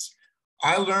sets.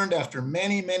 I learned after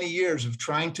many, many years of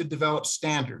trying to develop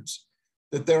standards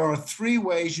that there are three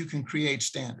ways you can create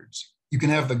standards. You can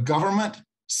have the government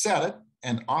set it,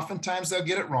 and oftentimes they'll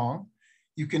get it wrong.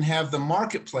 You can have the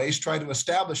marketplace try to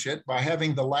establish it by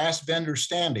having the last vendor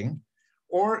standing,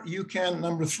 or you can,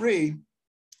 number three,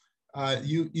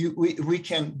 we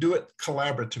can do it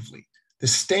collaboratively. The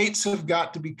states have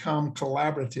got to become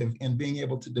collaborative in being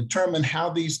able to determine how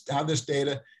this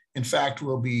data, in fact,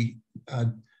 will be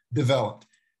developed.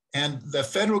 And the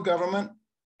federal government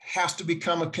has to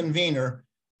become a convener,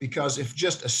 because if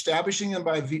just establishing them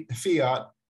by fiat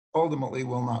ultimately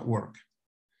will not work.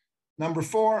 Number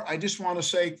four, I just want to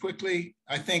say quickly,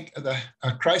 I think the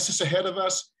crisis ahead of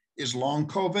us is long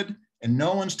COVID, and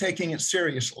no one's taking it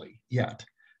seriously yet.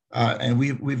 And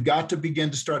we've got to begin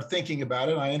to start thinking about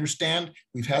it. I understand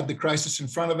we've had the crisis in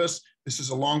front of us. This is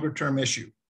a longer term issue.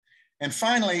 And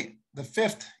finally, the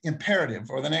fifth imperative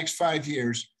for the next 5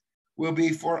 years will be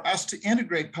for us to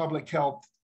integrate public health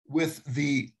with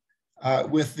the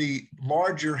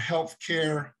larger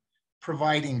healthcare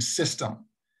providing system.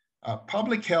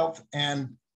 Public health and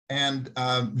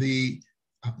the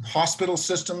hospital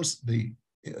systems, the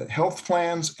health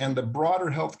plans, and the broader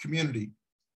health community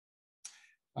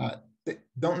they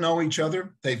don't know each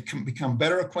other. They've become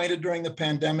better acquainted during the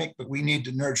pandemic, but we need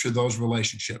to nurture those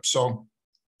relationships. So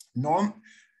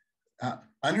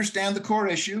understand the core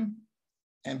issue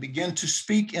and begin to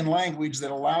speak in language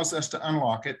that allows us to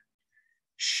unlock it.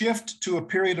 Shift to a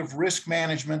period of risk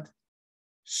management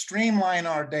streamline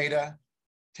our data,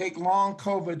 take long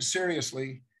COVID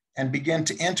seriously, and begin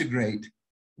to integrate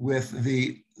with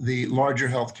the larger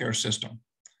healthcare system.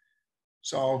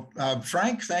 So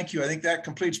Frank, thank you. I think that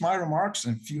completes my remarks.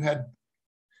 And if you had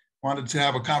wanted to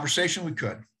have a conversation, we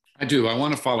could. I do. I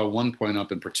want to follow one point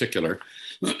up in particular,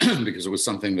 because it was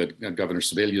something that Governor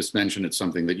Sebelius mentioned. It's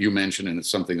something that you mentioned, and it's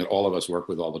something that all of us work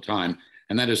with all the time.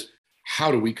 And that is,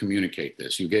 how do we communicate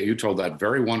this? You told that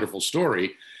very wonderful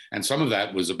story, and some of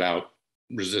that was about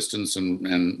resistance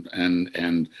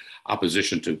and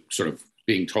opposition to sort of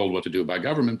being told what to do by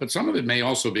government. But some of it may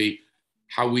also be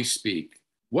how we speak.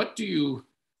 What do you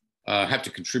have to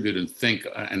contribute and think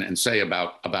and say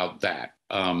about that?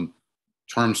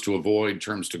 Terms to avoid,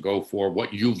 terms to go for,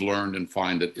 what you've learned and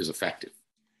find that is effective.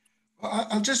 Well,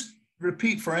 I'll just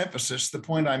repeat for emphasis the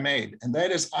point I made, and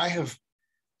that is I have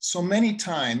so many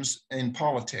times in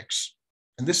politics,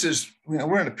 and this is,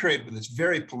 we're in a period where it's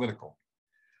very political.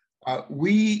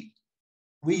 We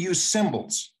use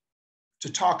symbols to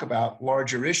talk about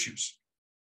larger issues.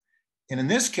 And in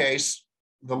this case,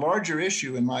 the larger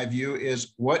issue, in my view,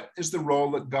 is what is the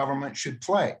role that government should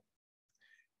play?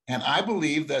 And I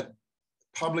believe that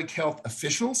public health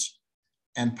officials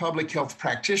and public health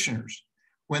practitioners,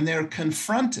 when they're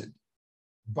confronted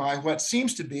by what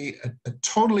seems to be a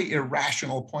totally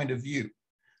irrational point of view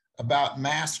about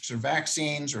masks or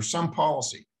vaccines or some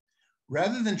policy,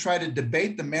 rather than try to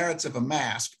debate the merits of a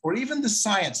mask or even the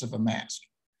science of a mask,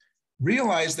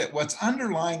 realize that what's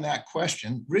underlying that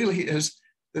question really is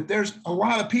that there's a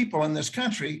lot of people in this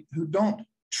country who don't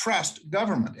trust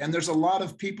government. And there's a lot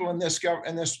of people in this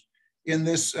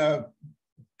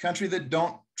country that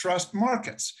don't trust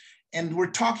markets. And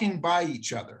we're talking by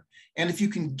each other. And if you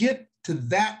can get to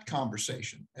that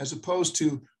conversation, as opposed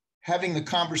to having the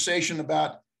conversation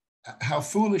about how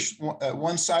foolish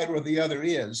one side or the other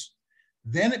is,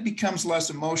 then it becomes less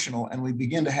emotional and we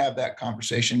begin to have that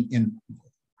conversation in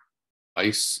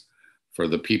advice for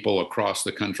the people across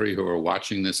the country who are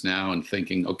watching this now and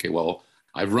thinking, okay, well,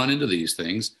 I've run into these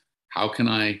things. How can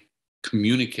I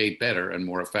communicate better and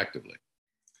more effectively?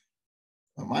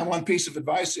 My one piece of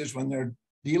advice is when they're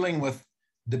dealing with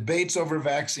debates over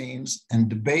vaccines and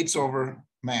debates over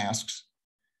masks,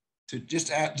 to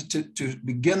just to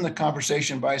begin the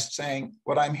conversation by saying,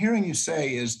 what I'm hearing you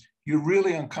say is you're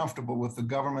really uncomfortable with the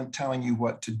government telling you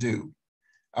what to do,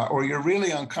 or you're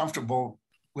really uncomfortable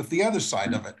with the other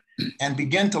side of it, and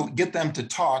begin to get them to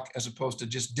talk as opposed to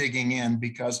just digging in,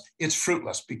 because it's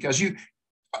fruitless, because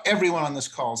everyone on this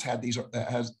call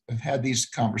has had these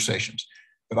conversations.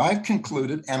 But I've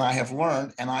concluded, and I have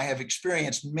learned, and I have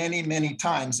experienced many, many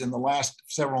times in the last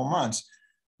several months,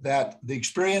 that the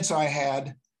experience I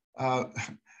had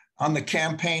on the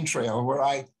campaign trail, where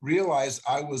I realized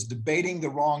I was debating the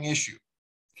wrong issue,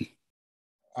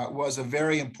 was a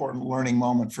very important learning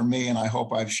moment for me, and I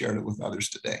hope I've shared it with others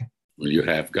today. Well, you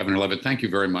have. Governor Leavitt, thank you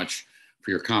very much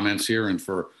for your comments here and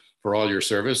for all your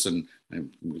service, and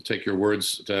we'll take your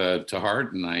words to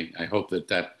heart, and I hope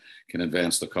that can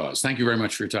advance the cause. Thank you very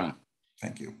much for your time.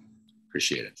 Thank you.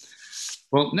 Appreciate it.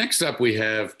 Well, next up, we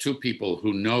have two people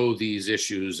who know these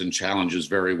issues and challenges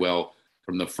very well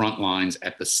from the front lines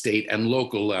at the state and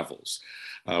local levels.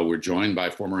 We're joined by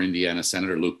former Indiana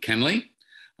Senator Luke Kenley.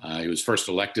 He was first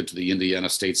elected to the Indiana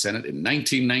State Senate in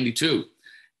 1992.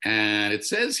 And it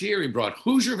says here he brought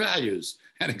Hoosier values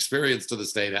and experience to the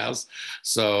State House.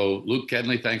 So Luke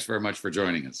Kenley, thanks very much for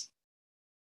joining us.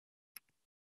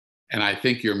 And I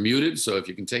think you're muted, so if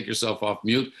you can take yourself off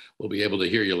mute, we'll be able to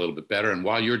hear you a little bit better. And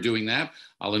while you're doing that,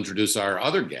 I'll introduce our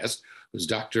other guest, who's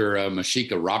Dr.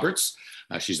 Mashika Roberts.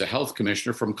 She's the health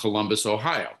commissioner from Columbus,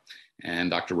 Ohio. And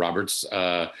Dr. Roberts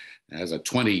has a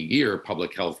 20-year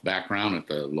public health background at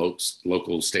the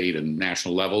local, state, and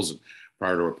national levels.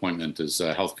 Prior to her appointment as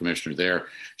health commissioner there,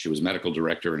 she was medical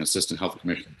director and assistant health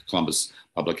commissioner at Columbus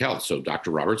Public Health. So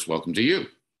Dr. Roberts, welcome to you.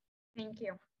 Thank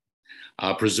you.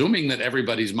 Presuming that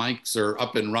everybody's mics are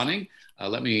up and running,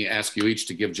 let me ask you each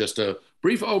to give just a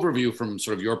brief overview from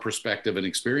sort of your perspective and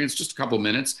experience, just a couple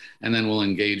minutes, and then we'll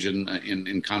engage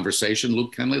in conversation.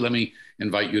 Luke Kenley, let me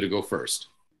invite you to go first.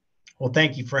 Well,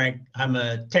 thank you, Frank. I'm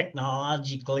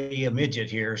technologically a midget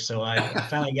here, so I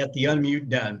finally got the unmute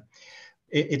done.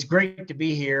 It's great to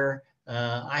be here.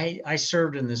 I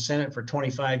served in the Senate for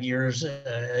 25 years.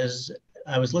 As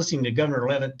I was listening to Governor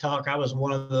Leavitt talk, I was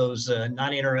one of those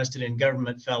not interested in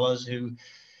government fellows who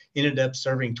ended up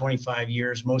serving 25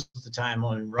 years, most of the time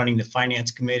on running the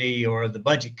Finance Committee or the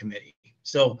Budget Committee.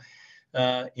 So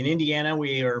in Indiana,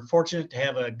 we are fortunate to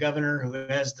have a governor who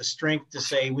has the strength to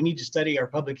say, we need to study our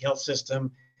public health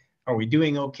system. Are we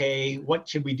doing okay? What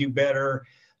should we do better?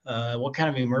 What kind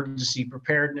of emergency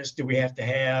preparedness do we have to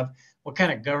have? What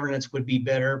kind of governance would be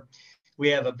better? We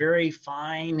have a very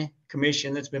fine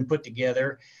commission that's been put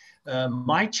together.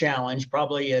 My challenge,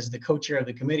 probably as the co-chair of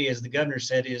the committee, as the governor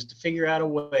said, is to figure out a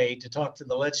way to talk to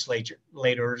the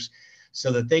legislators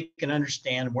so that they can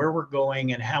understand where we're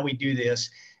going and how we do this,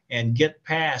 and get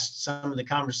past some of the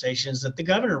conversations that the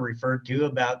governor referred to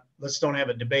about, let's don't have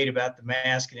a debate about the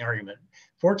mask and the argument.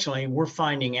 Fortunately, we're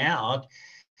finding out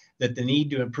that the need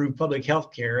to improve public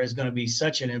health care is going to be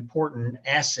such an important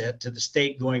asset to the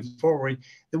state going forward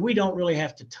that we don't really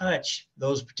have to touch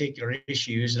those particular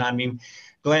issues. And I mean,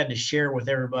 glad to share with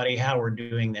everybody how we're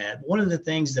doing that. One of the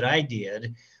things that I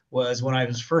did was when I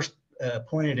was first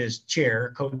appointed as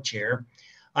co-chair,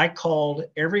 I called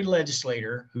every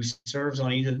legislator who serves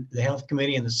on either the Health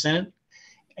Committee in the Senate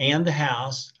and the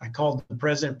House. I called the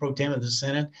President Pro Tem of the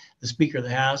Senate, the Speaker of the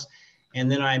House, and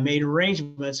then I made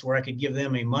arrangements where I could give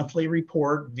them a monthly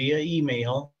report via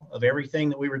email of everything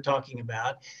that we were talking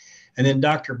about. And then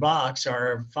Dr. Box,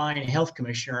 our fine health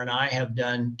commissioner, and I have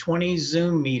done 20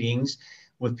 Zoom meetings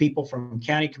with people from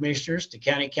county commissioners to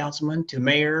county councilmen to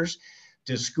mayors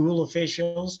to school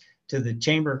officials to the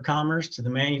Chamber of Commerce to the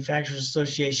Manufacturers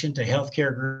Association to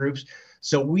healthcare groups.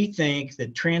 So we think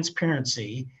that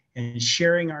transparency and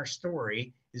sharing our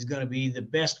story is going to be the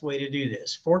best way to do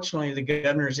this. Fortunately, the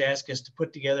governor's asked us to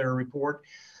put together a report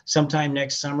sometime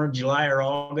next summer, July or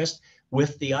August,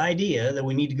 with the idea that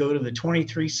we need to go to the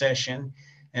 23 session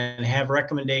and have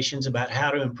recommendations about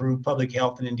how to improve public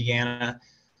health in Indiana,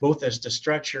 both as to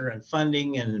structure and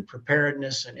funding and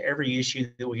preparedness and every issue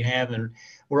that we have. And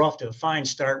we're off to a fine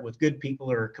start with good people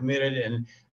who are committed and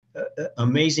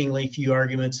amazingly few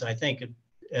arguments. I think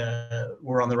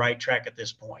we're on the right track at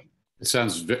this point.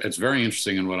 It's very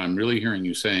interesting. And what I'm really hearing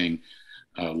you saying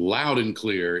loud and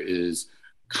clear is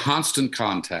constant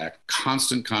contact,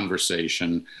 constant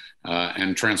conversation,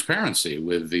 and transparency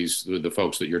with the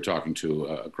folks that you're talking to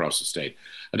across the state.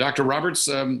 Dr.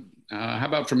 Roberts, how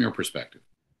about from your perspective?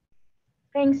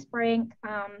 Thanks, Frank.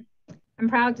 I'm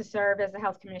proud to serve as the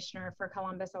health commissioner for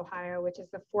Columbus, Ohio, which is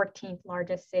the 14th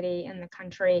largest city in the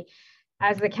country.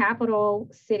 As the capital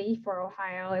city for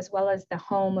Ohio, as well as the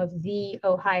home of the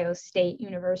Ohio State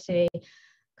University,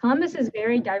 Columbus is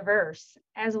very diverse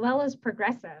as well as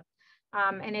progressive.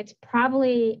 And it's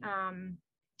probably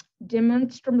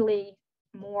demonstrably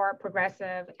more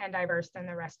progressive and diverse than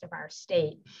the rest of our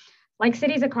state. Like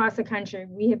cities across the country,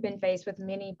 we have been faced with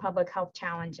many public health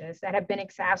challenges that have been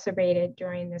exacerbated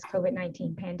during this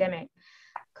COVID-19 pandemic.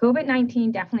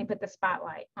 COVID-19 definitely put the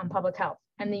spotlight on public health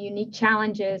and the unique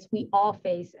challenges we all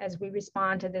face as we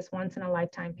respond to this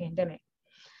once-in-a-lifetime pandemic.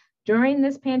 During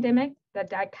this pandemic, the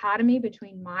dichotomy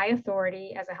between my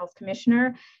authority as a health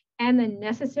commissioner and the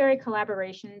necessary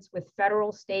collaborations with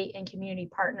federal, state, and community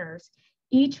partners,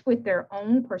 each with their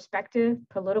own perspective,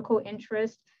 political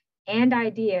interest, and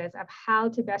ideas of how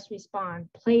to best respond,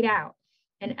 played out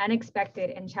in unexpected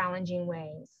and challenging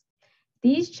ways.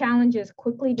 These challenges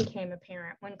quickly became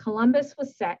apparent when Columbus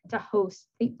was set to host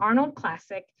the Arnold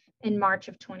Classic in March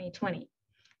of 2020.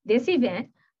 This event,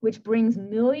 which brings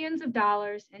millions of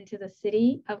dollars into the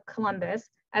city of Columbus,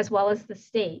 as well as the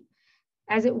state,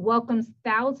 as it welcomes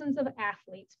thousands of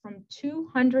athletes from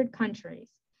 200 countries,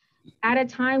 at a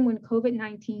time when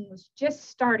COVID-19 was just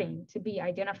starting to be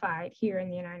identified here in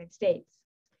the United States.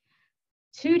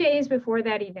 2 days before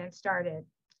that event started,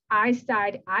 I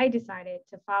decided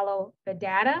to follow the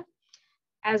data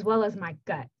as well as my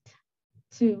gut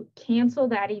to cancel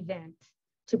that event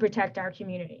to protect our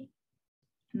community.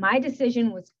 My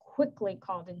decision was quickly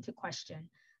called into question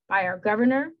by our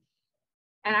governor,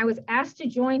 and I was asked to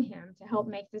join him to help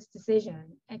make this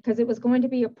decision because it was going to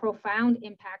be a profound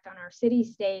impact on our city,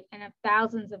 state, and of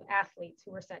thousands of athletes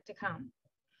who were set to come.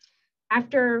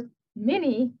 After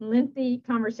many lengthy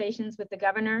conversations with the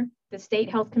governor, the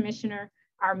state health commissioner,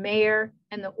 our mayor,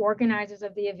 and the organizers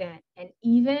of the event, and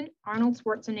even Arnold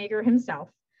Schwarzenegger himself,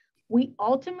 we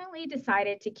ultimately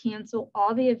decided to cancel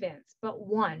all the events but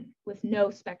one with no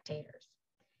spectators.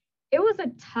 It was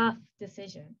a tough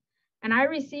decision, and I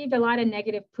received a lot of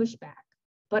negative pushback,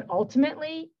 but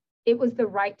ultimately, it was the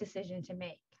right decision to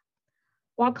make.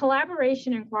 While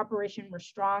collaboration and cooperation were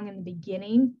strong in the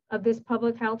beginning of this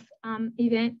public health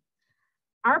event,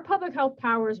 our public health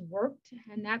powers worked,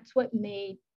 and that's what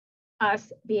made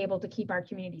us be able to keep our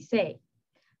community safe.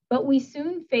 But we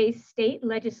soon faced state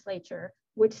legislature,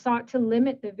 which sought to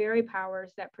limit the very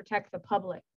powers that protect the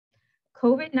public.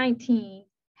 COVID-19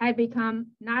 had become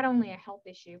not only a health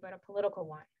issue, but a political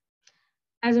one.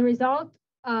 As a result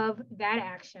of that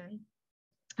action,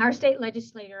 our state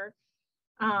legislator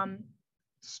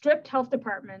stripped health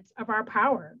departments of our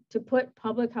power to put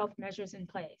public health measures in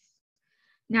place.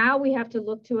 Now we have to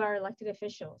look to our elected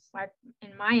officials, like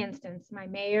in my instance, my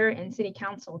mayor and city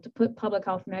council, to put public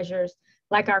health measures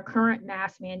like our current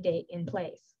mask mandate in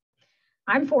place.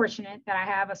 I'm fortunate that I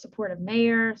have a supportive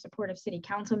mayor, supportive city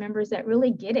council members that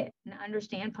really get it and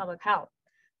understand public health.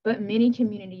 But many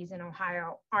communities in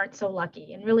Ohio aren't so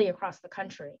lucky, and really across the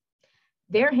country.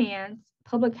 Their hands,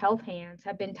 public health hands,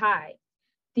 have been tied.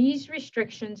 These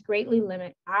restrictions greatly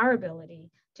limit our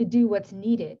ability to do what's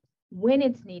needed when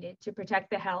it's needed to protect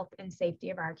the health and safety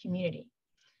of our community.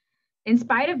 In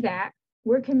spite of that,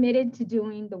 we're committed to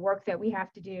doing the work that we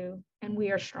have to do, and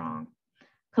we are strong.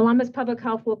 Columbus Public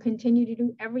Health will continue to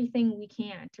do everything we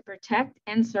can to protect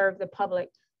and serve the public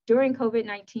during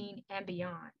COVID-19 and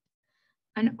beyond.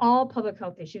 And all public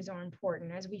health issues are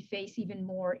important as we face even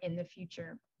more in the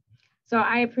future. So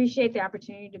I appreciate the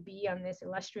opportunity to be on this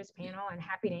illustrious panel and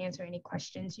happy to answer any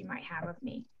questions you might have of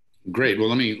me. Great. Well,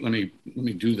 let me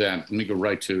do that. Let me go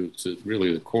right to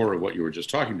really the core of what you were just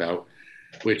talking about,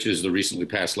 which is the recently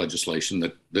passed legislation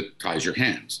that ties your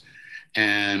hands.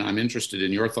 And I'm interested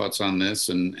in your thoughts on this,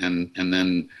 and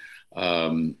then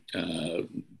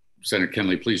Senator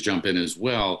Kenley, please jump in as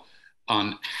well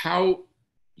on how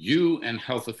you and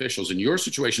health officials in your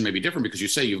situation may be different, because you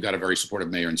say you've got a very supportive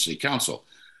mayor and city council.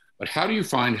 But how do you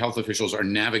find health officials are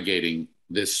navigating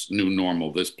this new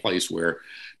normal, this place where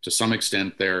to some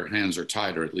extent their hands are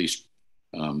tied or at least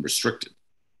restricted?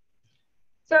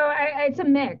 So it's a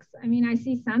mix. I mean, I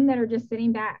see some that are just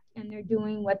sitting back and they're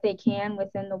doing what they can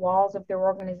within the walls of their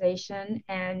organization,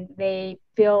 and they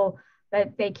feel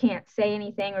that they can't say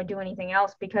anything or do anything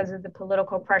else because of the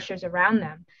political pressures around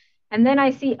them. And then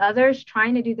I see others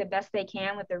trying to do the best they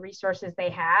can with the resources they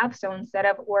have. So instead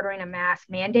of ordering a mask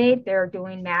mandate, they're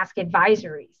doing mask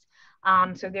advisories.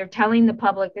 So they're telling the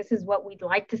public, this is what we'd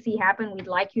like to see happen. We'd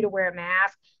like you to wear a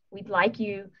mask. We'd like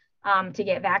you to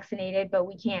get vaccinated, but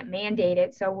we can't mandate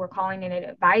it. So we're calling it an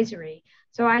advisory.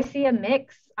 So I see a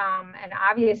mix, and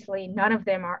obviously none of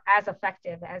them are as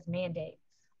effective as mandates.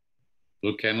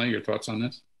 Luke Kenley, your thoughts on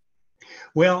this?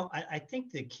 Well, I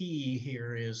think the key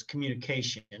here is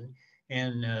communication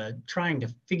and trying to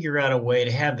figure out a way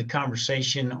to have the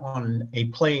conversation on a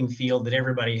playing field that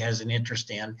everybody has an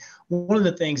interest in. One of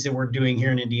the things that we're doing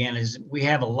here in Indiana is we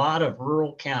have a lot of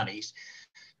rural counties.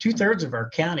 2/3 of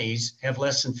our counties have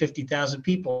less than 50,000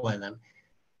 people in them.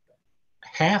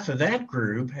 Half of that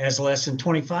group has less than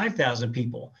 25,000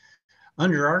 people.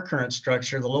 Under our current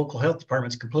structure, the local health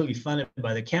department is completely funded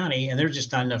by the county, and there's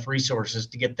just not enough resources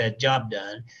to get that job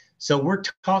done. So we're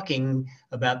talking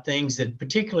about things that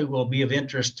particularly will be of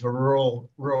interest to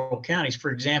rural counties. For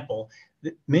example,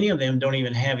 many of them don't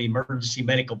even have emergency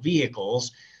medical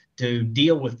vehicles to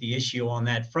deal with the issue on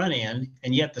that front end,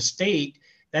 and yet the state,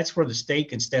 that's where the state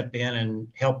can step in and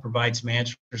help provide some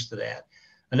answers to that.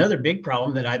 Another big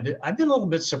problem that I've been a little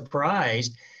bit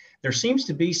surprised, there seems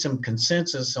to be some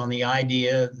consensus on the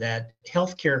idea that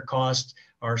healthcare costs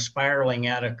are spiraling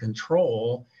out of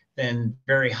control and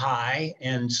very high.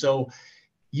 And so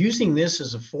using this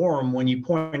as a forum, when you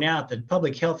point out that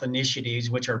public health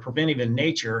initiatives, which are preventive in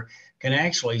nature, can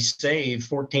actually save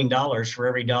 $14 for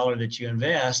every dollar that you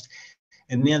invest.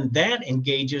 And then that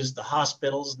engages the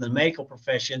hospitals and the medical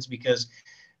professions, because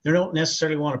they don't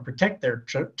necessarily want to protect their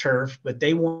turf, but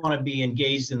they want to be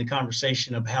engaged in the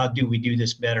conversation of how do we do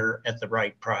this better at the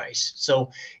right price.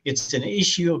 So it's an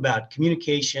issue about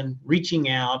communication, reaching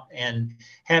out, and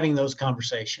having those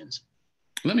conversations.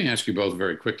 Let me ask you both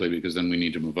very quickly, because then we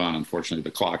need to move on. Unfortunately,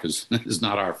 the clock is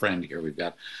not our friend here. We've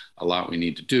got a lot we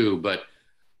need to do. But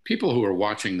people who are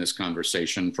watching this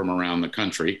conversation from around the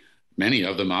country, many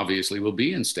of them obviously will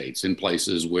be in states, in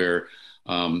places where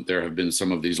there have been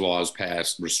some of these laws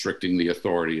passed restricting the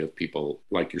authority of people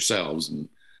like yourselves, and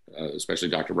especially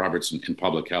Dr. Roberts in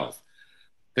public health.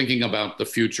 Thinking about the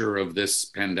future of this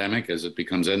pandemic as it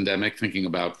becomes endemic, thinking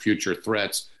about future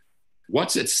threats,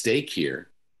 what's at stake here?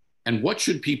 And what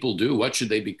should people do? What should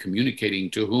they be communicating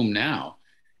to whom now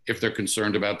if they're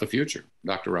concerned about the future?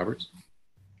 Dr. Roberts?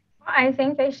 I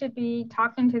think they should be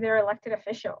talking to their elected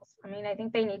officials. I mean, I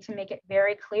think they need to make it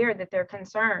very clear that they're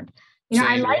concerned. You know,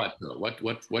 saying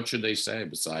what should they say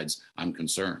besides "I'm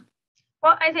concerned"?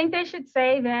 Well, I think they should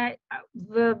say that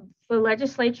the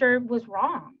legislature was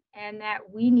wrong, and that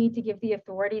we need to give the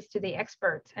authorities to the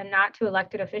experts and not to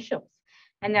elected officials,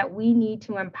 and that we need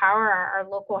to empower our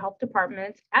local health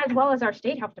departments as well as our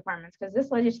state health departments, because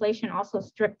this legislation also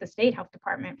stripped the state health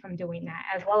department from doing that,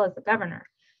 as well as the governor.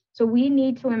 So we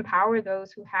need to empower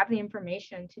those who have the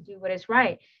information to do what is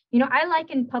right. You know, I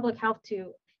liken public health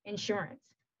to insurance.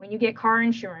 When you get car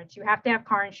insurance, you have to have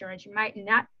car insurance. You might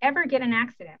not ever get an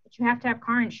accident, but you have to have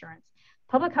car insurance.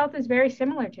 Public health is very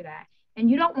similar to that. And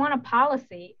you don't want a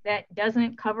policy that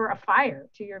doesn't cover a fire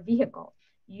to your vehicle.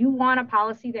 You want a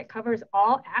policy that covers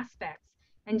all aspects.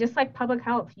 And just like public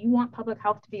health, you want public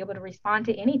health to be able to respond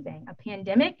to anything, a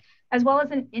pandemic, as well as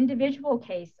an individual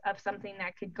case of something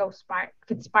that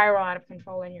could spiral out of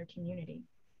control in your community.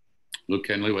 Luke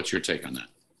Kenley, what's your take on that?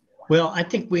 Well, I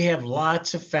think we have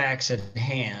lots of facts at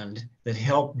hand that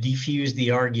help defuse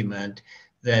the argument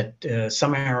that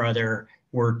somehow or other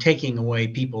we're taking away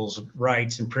people's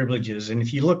rights and privileges. And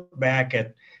if you look back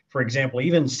at, for example,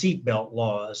 even seatbelt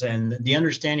laws and the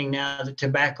understanding now that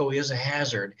tobacco is a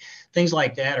hazard, things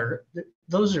like that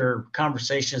those are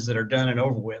conversations that are done and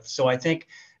over with. So I think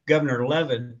Governor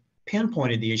Levitt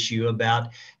pinpointed the issue about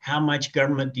how much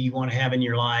government do you want to have in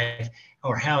your life,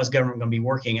 or how is government going to be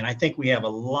working? And I think we have a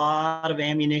lot of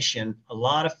ammunition, a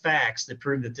lot of facts that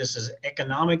prove that this is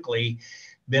economically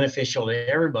beneficial to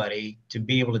everybody to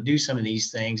be able to do some of these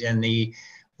things. And the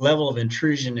level of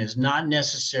intrusion is not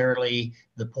necessarily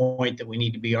the point that we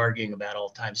need to be arguing about all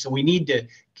the time. So we need to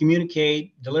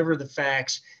communicate, deliver the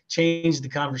facts, change the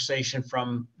conversation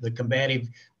from the combative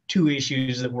two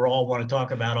issues that we all want to talk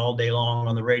about all day long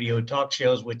on the radio talk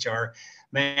shows, which are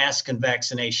masks and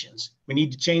vaccinations. We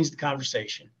need to change the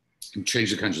conversation. And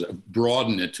change the conversation,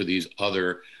 broaden it to these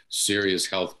other serious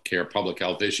healthcare, public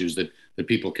health issues that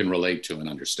people can relate to and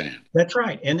understand. That's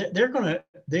right. And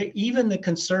even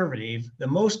the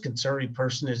most conservative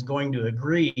person is going to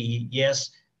agree, yes,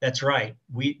 that's right.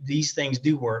 These things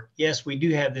do work. Yes, we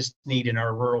do have this need in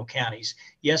our rural counties.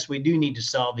 Yes, we do need to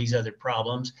solve these other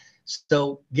problems.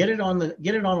 So get it on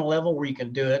a level where you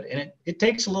can do it. And it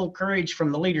takes a little courage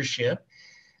from the leadership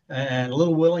and a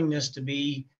little willingness to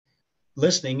be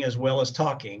listening as well as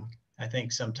talking, I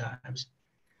think, sometimes.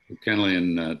 Kenley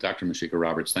and Dr. Mashika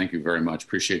Roberts, thank you very much.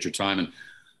 Appreciate your time and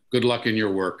good luck in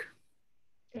your work.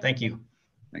 Thank you.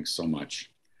 Thanks so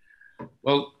much.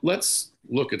 Well, let's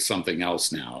look at something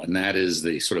else now, and that is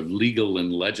the sort of legal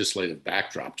and legislative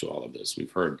backdrop to all of this.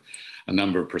 We've heard a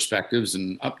number of perspectives,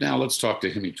 and up now, let's talk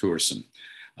to Hemi Tourson.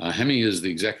 Hemi is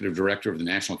the Executive Director of the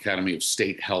National Academy of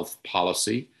State Health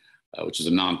Policy, which is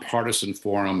a nonpartisan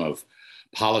forum of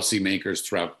policymakers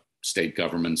throughout state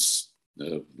governments,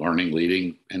 learning,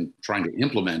 leading, and trying to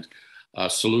implement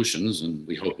solutions, and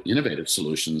we hope innovative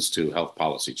solutions to health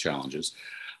policy challenges.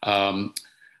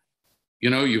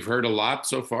 You've heard a lot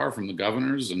so far from the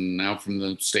governors and now from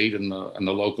the state and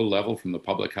the local level, from the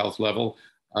public health level.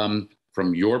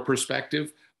 From your perspective,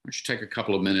 why don't you take a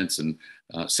couple of minutes and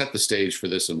set the stage for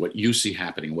this and what you see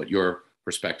happening, what your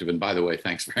perspective. And by the way,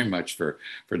 thanks very much for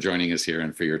joining us here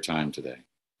and for your time today.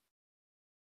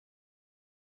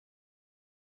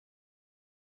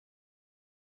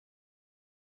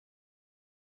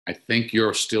 I think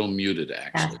you're still muted,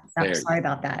 actually. Sorry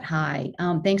about that. Hi.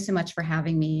 Thanks so much for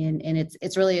having me. And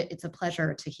it's really a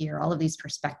pleasure to hear all of these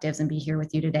perspectives and be here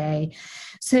with you today.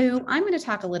 So I'm going to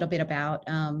talk a little bit about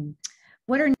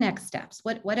what are next steps?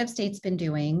 What have states been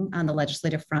doing on the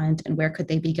legislative front, and where could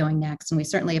they be going next? And we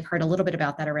certainly have heard a little bit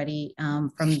about that already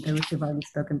from those who've already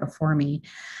spoken before me.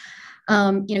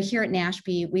 Here at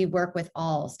NASHB, we work with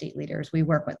all state leaders. We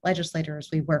work with legislators.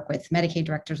 We work with Medicaid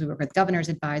directors. We work with governor's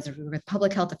advisors. We work with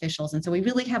public health officials. And so we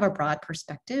really have a broad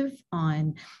perspective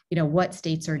on, what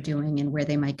states are doing and where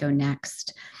they might go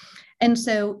next. And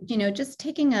so, just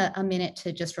taking a minute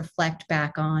to just reflect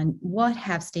back on what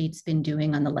have states been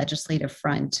doing on the legislative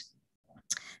front.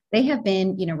 They have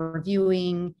been,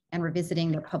 reviewing and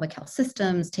revisiting their public health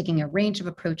systems, taking a range of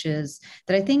approaches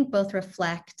that I think both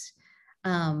reflect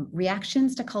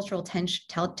reactions to cultural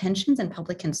tensions and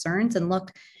public concerns. And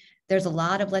look, there's a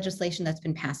lot of legislation that's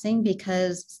been passing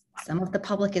because some of the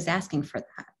public is asking for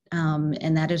that.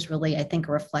 And that is really, I think,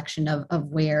 a reflection of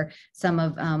where some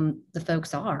of the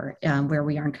folks are, where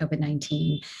we are in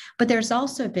COVID-19. But there's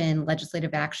also been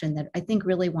legislative action that I think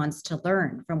really wants to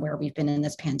learn from where we've been in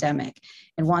this pandemic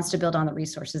and wants to build on the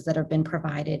resources that have been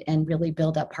provided and really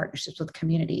build up partnerships with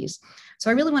communities.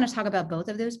 So I really want to talk about both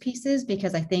of those pieces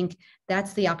because I think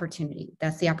that's the opportunity.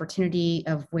 That's the opportunity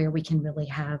of where we can really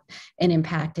have an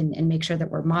impact and make sure that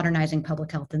we're modernizing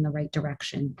public health in the right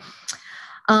direction.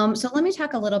 So let me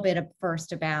talk a little bit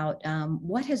first about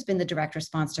what has been the direct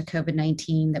response to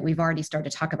COVID-19 that we've already started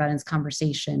to talk about in this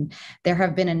conversation. There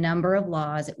have been a number of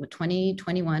laws.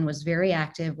 2021 was very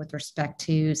active with respect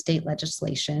to state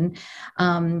legislation,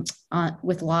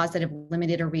 with laws that have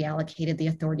limited or reallocated the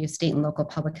authority of state and local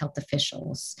public health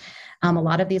officials. A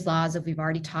lot of these laws that we've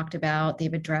already talked about,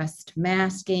 they've addressed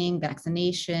masking,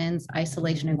 vaccinations,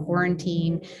 isolation and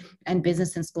quarantine. and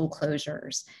business and school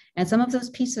closures. And some of those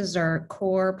pieces are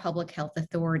core public health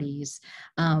authorities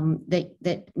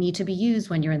that need to be used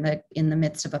when you're in the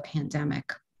midst of a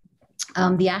pandemic.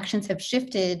 The actions have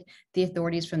shifted the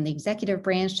authorities from the executive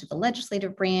branch to the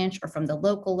legislative branch, or from the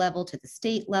local level to the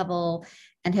state level,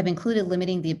 and have included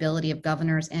limiting the ability of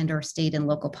governors and/or state and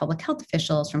local public health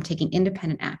officials from taking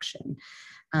independent action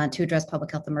to address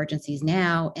public health emergencies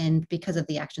now, and because of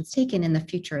the actions taken in the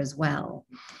future as well.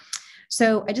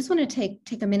 So I just want to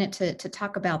take a minute to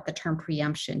talk about the term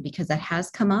preemption, because that has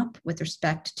come up with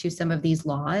respect to some of these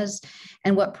laws.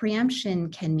 And what preemption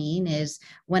can mean is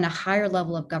when a higher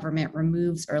level of government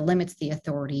removes or limits the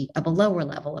authority of a lower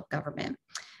level of government.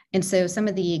 And so some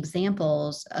of the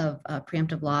examples of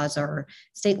preemptive laws are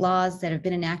state laws that have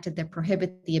been enacted that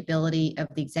prohibit the ability of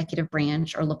the executive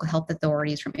branch or local health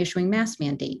authorities from issuing mask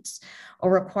mandates,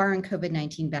 or requiring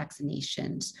COVID-19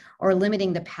 vaccinations, or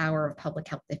limiting the power of public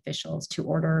health officials to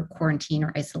order quarantine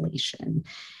or isolation.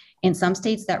 In some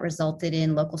states, that resulted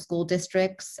in local school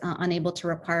districts unable to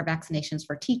require vaccinations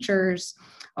for teachers,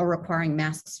 or requiring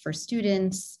masks for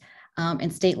students,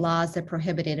 and state laws that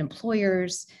prohibited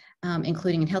employers,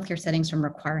 including in healthcare settings, from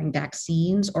requiring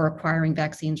vaccines or requiring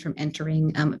vaccines from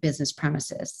entering business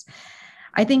premises.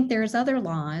 I think there's other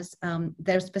laws that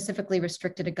have specifically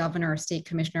restricted a governor or state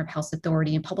commissioner of health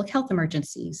authority in public health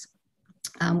emergencies,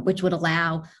 which would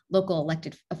allow local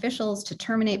elected officials to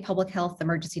terminate public health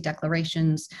emergency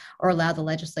declarations, or allow the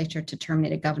legislature to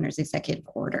terminate a governor's executive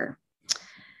order.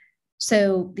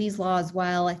 So these laws,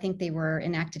 while I think they were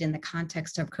enacted in the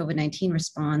context of COVID-19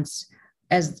 response,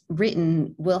 as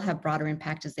written, will have broader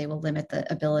impact, as they will limit the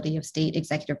ability of state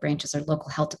executive branches or local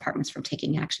health departments from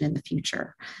taking action in the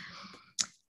future.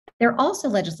 There are also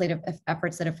legislative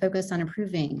efforts that have focused on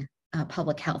improving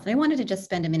public health. And I wanted to just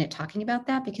spend a minute talking about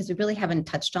that, because we really haven't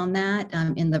touched on that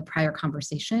in the prior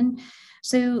conversation.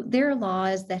 So there are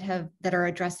laws that are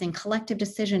addressing collective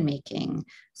decision-making,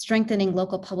 strengthening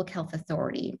local public health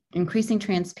authority, increasing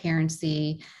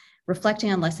transparency,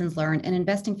 reflecting on lessons learned, and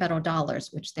investing federal dollars,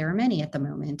 which there are many at the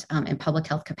moment, in public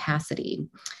health capacity.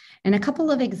 And a couple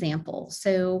of examples.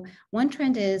 So one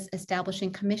trend is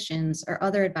establishing commissions or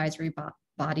other advisory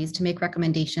bodies to make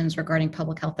recommendations regarding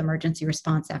public health emergency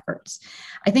response efforts.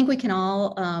 I think we can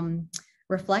all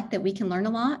reflect that we can learn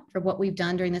a lot from what we've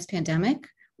done during this pandemic,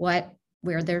 where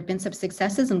there have been some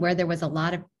successes and where there was a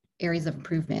lot of areas of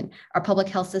improvement. Our public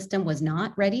health system was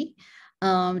not ready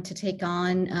to take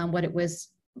on what it was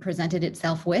presented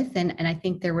itself with, and I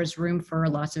think there was room for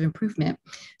lots of improvement.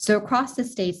 So across the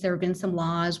states, there have been some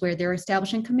laws where they're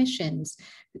establishing commissions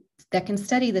that can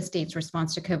study the state's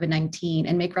response to COVID-19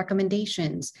 and make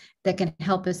recommendations that can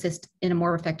help assist in a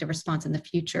more effective response in the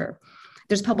future.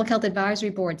 There's public health advisory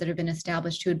boards that have been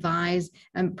established to advise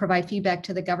and provide feedback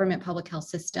to the government public health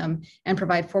system and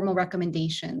provide formal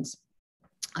recommendations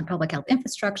on public health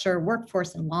infrastructure,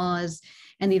 workforce, and laws.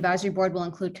 And the advisory board will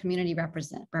include community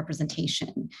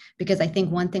representation, because I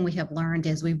think one thing we have learned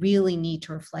is we really need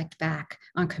to reflect back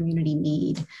on community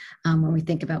need when we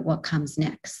think about what comes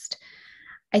next.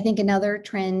 I think another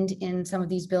trend in some of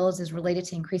these bills is related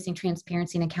to increasing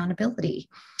transparency and accountability.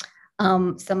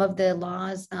 Some of the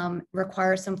laws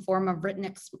require some form of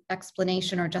written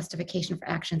explanation or justification for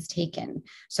actions taken.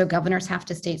 So governors have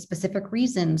to state specific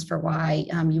reasons for why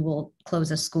you will close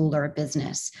a school or a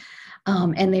business.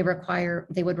 And they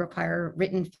would require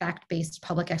written fact-based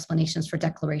public explanations for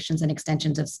declarations and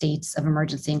extensions of states of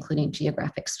emergency, including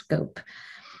geographic scope.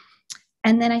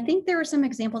 And then I think there are some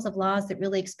examples of laws that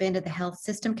really expanded the health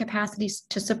system capacities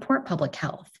to support public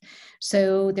health.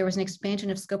 So there was an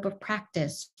expansion of scope of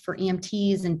practice for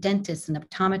EMTs and dentists and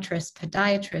optometrists,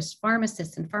 podiatrists,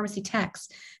 pharmacists, and pharmacy techs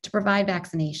to provide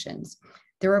vaccinations.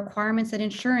 There are requirements that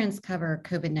insurance cover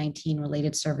COVID-19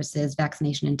 related services,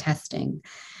 vaccination, and testing.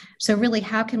 So really,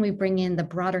 how can we bring in the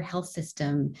broader health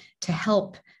system to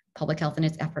help public health in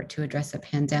its effort to address a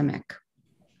pandemic?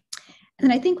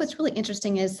 And I think what's really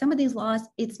interesting is some of these laws,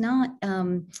 it's not,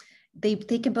 they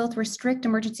can both restrict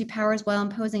emergency powers while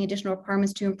imposing additional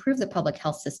requirements to improve the public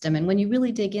health system. And when you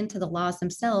really dig into the laws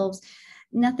themselves,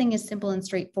 nothing is simple and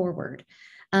straightforward.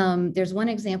 There's one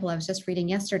example I was just reading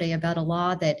yesterday about a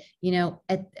law that,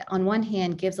 on one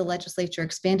hand gives the legislature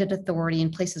expanded authority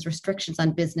and places restrictions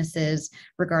on businesses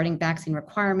regarding vaccine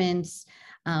requirements.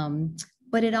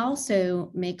 But it also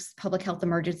makes public health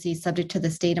emergencies subject to the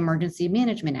State Emergency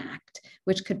Management Act,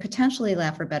 which could potentially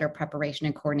allow for better preparation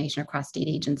and coordination across state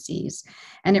agencies.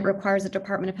 And it requires the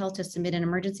Department of Health to submit an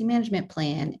emergency management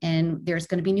plan, and there's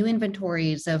going to be new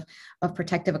inventories of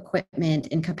protective equipment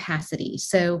and capacity.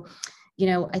 So,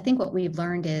 I think what we've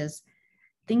learned is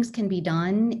things can be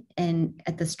done and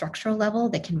at the structural level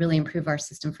that can really improve our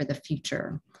system for the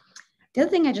future. The other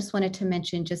thing I just wanted to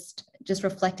mention, just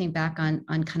reflecting back on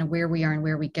kind of where we are and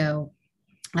where we go.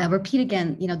 I'll repeat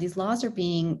again, these laws are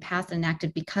being passed and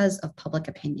enacted because of public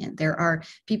opinion. There are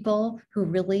people who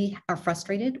really are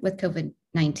frustrated with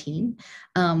COVID-19,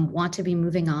 want to be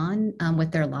moving on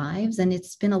with their lives, and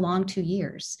it's been a long 2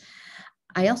 years.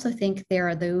 I also think there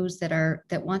are those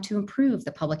that want to improve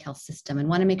the public health system and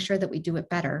want to make sure that we do it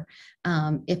better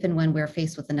if and when we're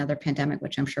faced with another pandemic,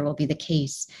 which I'm sure will be the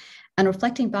case. And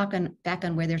reflecting back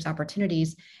on where there's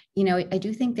opportunities, I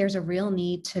do think there's a real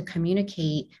need to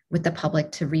communicate with the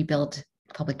public to rebuild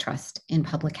public trust in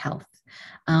public health.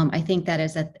 I think that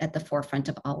is at the forefront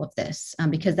of all of this,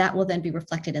 because that will then be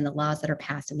reflected in the laws that are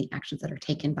passed and the actions that are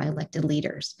taken by elected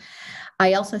leaders.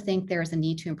 I also think there is a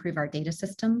need to improve our data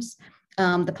systems.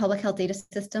 The public health data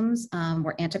systems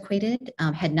were antiquated,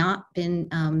 had not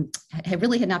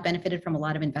benefited from a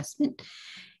lot of investment.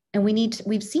 And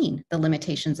we've seen the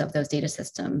limitations of those data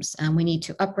systems. We need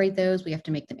to upgrade those. We have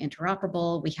to make them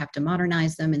interoperable. We have to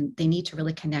modernize them, and they need to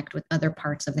really connect with other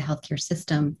parts of the healthcare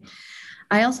system.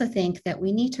 I also think that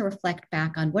we need to reflect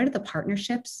back on what are the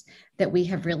partnerships that we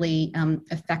have really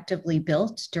effectively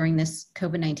built during this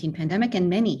COVID-19 pandemic, and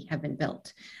many have been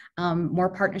built. More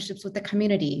partnerships with the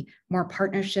community, more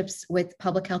partnerships with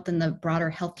public health and the broader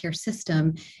healthcare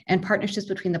system, and partnerships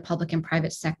between the public and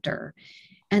private sector.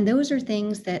 And those are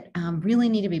things that really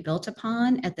need to be built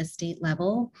upon at the state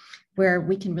level, where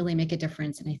we can really make a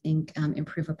difference and I think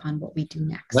improve upon what we do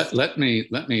next. Let me,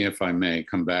 if I may,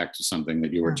 come back to something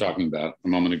that you were talking about a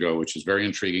moment ago, which is very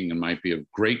intriguing and might be of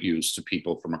great use to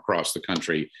people from across the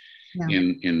country.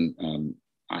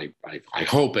 I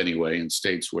hope anyway, in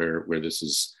states where this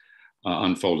is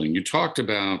unfolding. You talked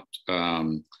about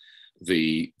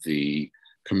the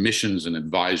commissions and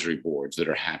advisory boards that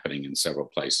are happening in several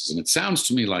places. And it sounds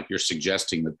to me like you're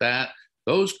suggesting that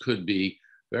those could be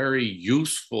very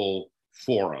useful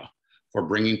fora for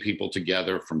bringing people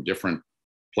together from different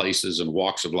places and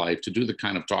walks of life to do the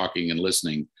kind of talking and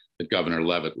listening that Governor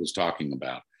Leavitt was talking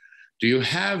about. Do you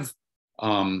have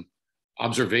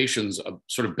observations of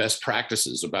sort of best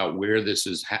practices about where this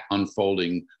is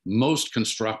unfolding most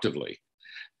constructively,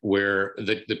 where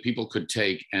the people could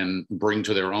take and bring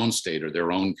to their own state or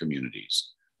their own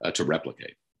communities to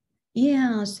replicate?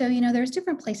 Yeah, so, there's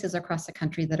different places across the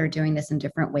country that are doing this in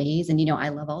different ways. And, I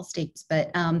love all states, but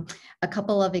a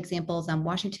couple of examples,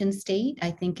 Washington State,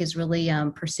 I think, is really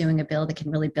pursuing a bill that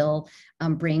can really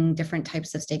bring different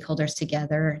types of stakeholders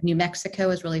together. New Mexico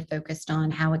is really focused on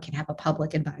how it can have a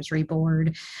public advisory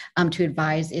board to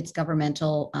advise its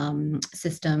governmental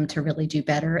system to really do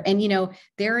better. And,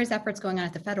 there is efforts going on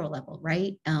at the federal level,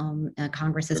 right?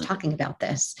 Congress is talking about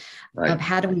this, of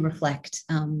how do we reflect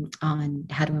on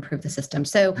how to improve the system.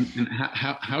 So, and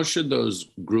how should those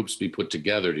groups be put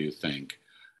together, do you think?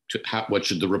 What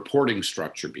should the reporting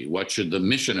structure be? What should the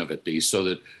mission of it be, so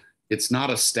that it's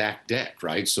not a stacked deck,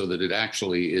 right? So that it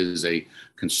actually is a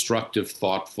constructive,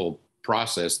 thoughtful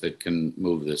process that can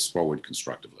move this forward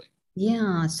constructively?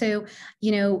 Yeah. So,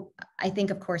 I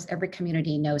think, of course, every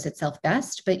community knows itself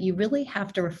best, but you really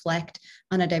have to reflect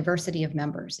on a diversity of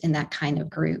members in that kind of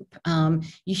group.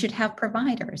 You should have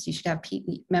providers. You should have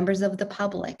members of the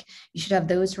public. You should have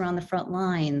those who are on the front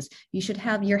lines. You should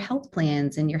have your health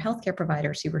plans and your healthcare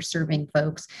providers who are serving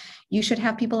folks. You should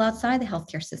have people outside the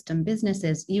healthcare system,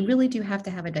 businesses. You really do have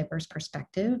to have a diverse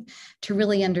perspective to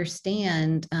really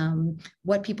understand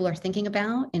what people are thinking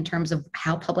about in terms of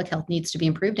how public health needs to be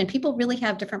improved. And people really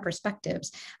have different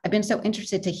perspectives. I've been so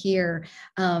interested to hear,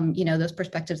 those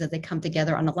perspectives as they come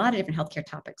together on a lot of different healthcare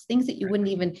topics, things that you wouldn't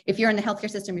even, if you're in the healthcare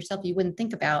system yourself, you wouldn't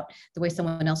think about the way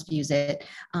someone else views it.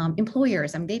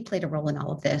 Employers, they played a role in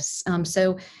all of this.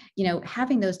 So,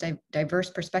 having those diverse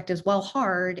perspectives, while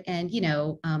hard and,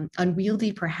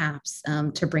 unwieldy perhaps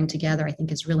to bring together, I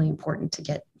think is really important to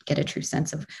get a true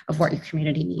sense of what your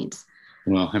community needs.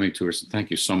 Well, Hemi Tourson,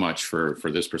 thank you so much for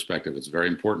this perspective. It's very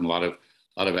important. A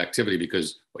lot of activity,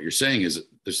 because what you're saying is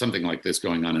there's something like this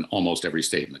going on in almost every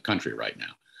state in the country right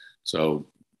now. So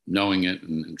knowing it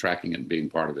and tracking it and being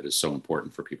part of it is so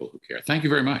important for people who care. Thank you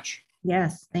very much.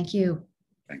 Yes, thank you.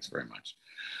 Thanks very much.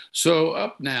 So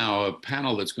up now, a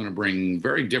panel that's going to bring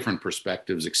very different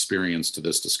perspectives, experience to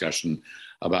this discussion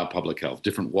about public health,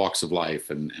 different walks of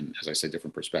life, and as I say,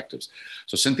 different perspectives.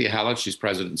 So Cynthia Hallett, she's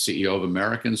president and CEO of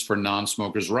Americans for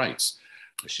Non-Smokers' Rights.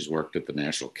 She's worked at the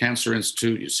National Cancer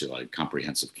Institute, UCLA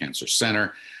Comprehensive Cancer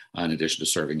Center, in addition to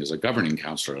serving as a governing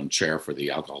counselor and chair for the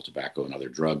Alcohol, Tobacco, and Other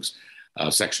Drugs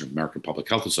section of American Public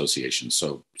Health Association.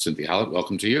 So Cynthia Hallett,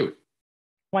 welcome to you.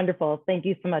 Wonderful. Thank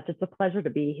you so much. It's a pleasure to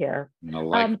be here.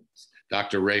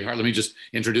 Dr. Ray Hart, let me just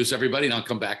introduce everybody and I'll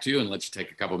come back to you and let you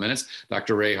take a couple minutes.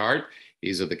 Dr. Ray Hart,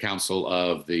 he's at the Council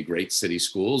of the Great City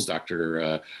Schools.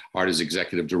 Dr. Hart is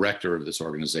executive director of this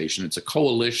organization. It's a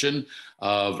coalition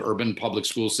of urban public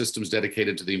school systems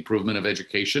dedicated to the improvement of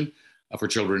education for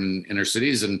children in inner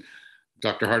cities. And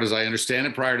Dr. Hart, as I understand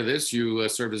it, prior to this, you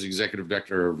served as executive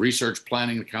director of research,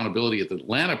 planning, and accountability at the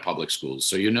Atlanta Public Schools.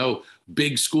 So you know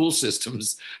big school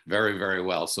systems very, very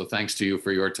well. So thanks to you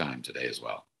for your time today as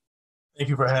well. Thank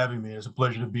you for having me. It's a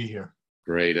pleasure to be here.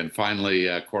 Great. And finally,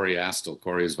 Corey Astle.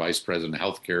 Corey is Vice President of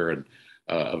Healthcare and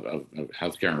of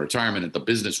Healthcare and Retirement at the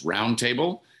Business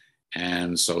Roundtable.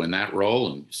 And so in that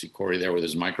role, and you see Corey there with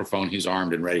his microphone, he's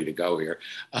armed and ready to go here.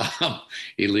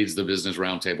 He leads the Business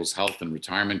Roundtable's Health and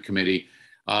Retirement Committee,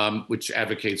 which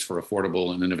advocates for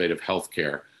affordable and innovative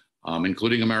healthcare,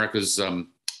 including America's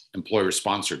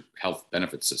employer-sponsored health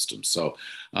benefit system. So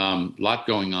a lot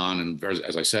going on, and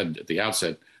as I said at the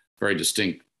outset, very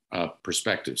distinct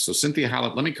perspectives. So Cynthia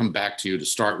Hallett, let me come back to you to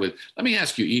start with. Let me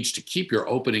ask you each to keep your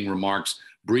opening remarks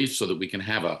brief so that we can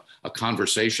have a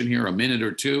conversation here, a minute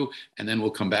or two, and then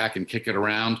we'll come back and kick it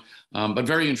around. But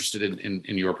very interested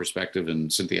in your perspective.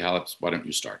 And Cynthia Hallett, why don't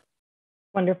you start?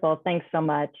 Wonderful. Thanks so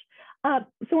much.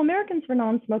 So Americans for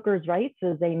Non-Smokers' Rights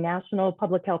is a national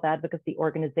public health advocacy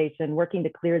organization working to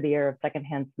clear the air of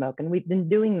secondhand smoke. And we've been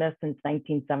doing this since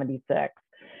 1976.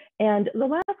 And the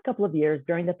last couple of years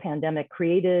during the pandemic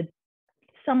created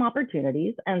some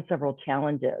opportunities and several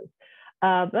challenges.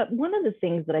 But one of the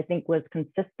things that I think was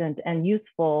consistent and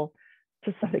useful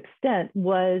to some extent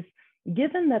was,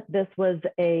 given that this was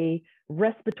a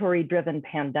respiratory-driven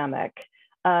pandemic,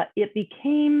 it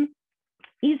became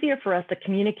easier for us to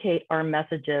communicate our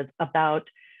messages about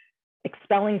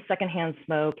expelling secondhand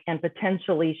smoke and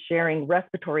potentially sharing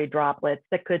respiratory droplets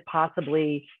that could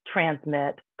possibly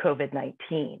transmit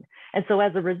COVID-19. And so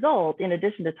as a result, in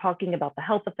addition to talking about the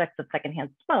health effects of secondhand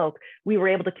smoke, we were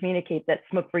able to communicate that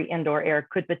smoke-free indoor air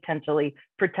could potentially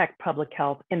protect public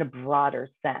health in a broader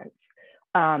sense.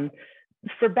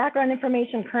 For background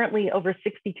information, currently over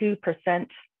 62%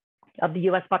 of the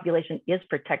US population is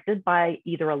protected by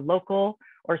either a local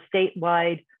or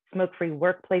statewide smoke-free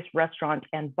workplace, restaurant,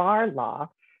 and bar law.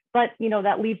 But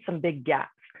that leaves some big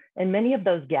gaps. And many of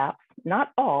those gaps,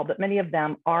 not all, but many of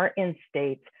them are in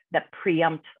states that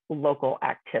preempt local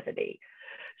activity.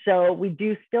 So we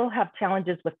do still have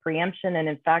challenges with preemption. And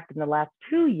in fact, in the last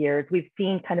 2 years, we've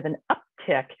seen kind of an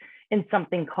uptick in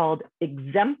something called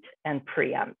exempt and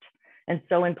preempt. And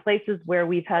so in places where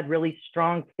we've had really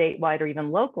strong statewide or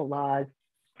even local laws,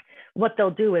 what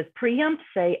they'll do is preempt,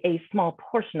 say, a small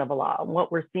portion of a law. And what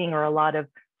we're seeing are a lot of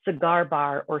cigar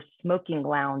bar or smoking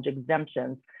lounge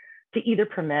exemptions to either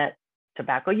permit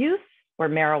tobacco use or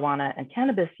marijuana and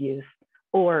cannabis use,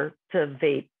 or to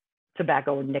vape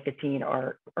tobacco, nicotine,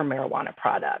 or marijuana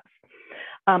products.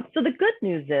 So the good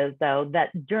news is, though,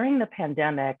 that during the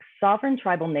pandemic, sovereign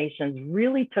tribal nations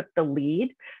really took the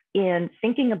lead in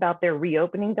thinking about their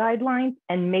reopening guidelines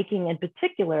and making, in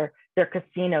particular, their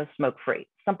casinos smoke-free,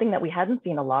 something that we hadn't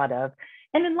seen a lot of.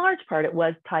 And in large part, it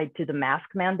was tied to the mask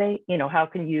mandate. How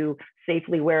can you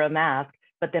safely wear a mask,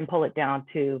 but then pull it down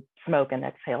to smoke and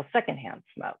exhale secondhand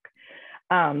smoke?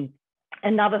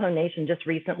 And Navajo Nation just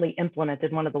recently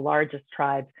implemented, one of the largest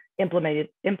tribes,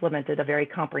 implemented a very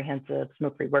comprehensive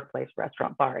smoke-free workplace,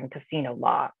 restaurant, bar, and casino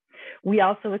law. We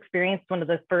also experienced one of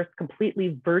the first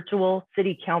completely virtual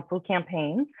city council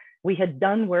campaigns. We had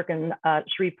done work in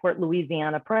Shreveport,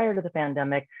 Louisiana prior to the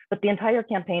pandemic, but the entire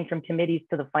campaign from committees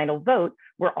to the final vote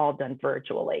were all done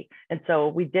virtually. And so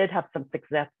we did have some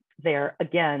success there,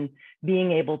 again,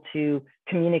 being able to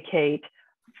communicate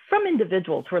from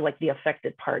individuals who are like the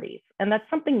affected parties. And that's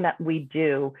something that we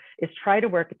do, is try to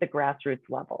work at the grassroots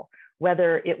level,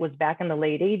 whether it was back in the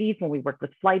late 80s when we worked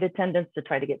with flight attendants to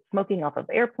try to get smoking off of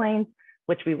airplanes,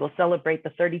 which we will celebrate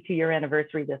the 32-year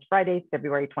anniversary this Friday,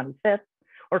 February 25th,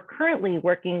 or currently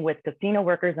working with casino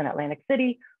workers in Atlantic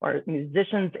City or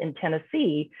musicians in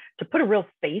Tennessee to put a real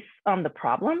face on the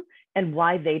problem and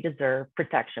why they deserve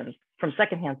protections from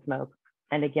secondhand smoke,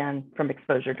 and again, from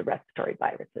exposure to respiratory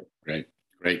viruses. Great.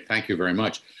 Great. Thank you very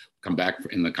much. Come back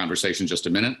in the conversation in just a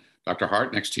minute. Dr.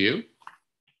 Hart, next to you.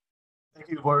 Thank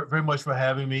you very much for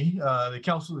having me. The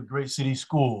Council of the Great City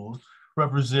Schools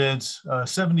represents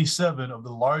 77 of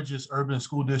the largest urban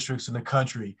school districts in the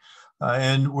country.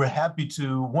 And we're happy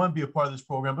to, one, be a part of this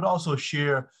program, but also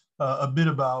share a bit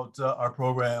about our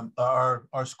program, our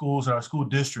schools and our school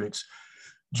districts.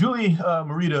 Julie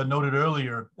Marita noted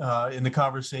earlier in the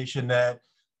conversation that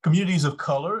Communities of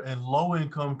color and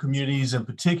low-income communities in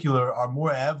particular are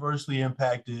more adversely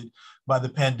impacted by the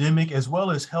pandemic as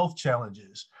well as health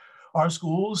challenges. Our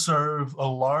schools serve a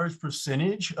large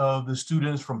percentage of the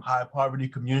students from high poverty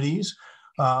communities,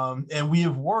 and we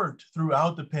have worked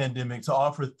throughout the pandemic to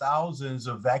offer thousands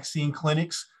of vaccine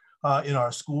clinics in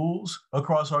our schools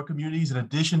across our communities. In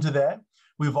addition to that,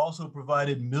 we've also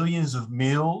provided millions of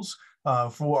meals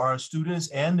for our students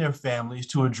and their families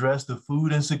to address the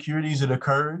food insecurities that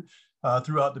occurred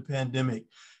throughout the pandemic.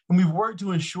 And we've worked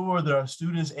to ensure that our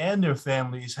students and their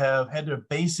families have had their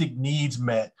basic needs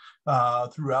met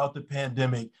throughout the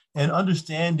pandemic, and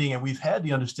we've had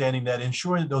the understanding that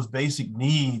ensuring that those basic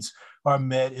needs are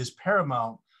met is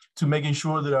paramount to making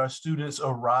sure that our students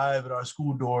arrive at our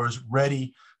school doors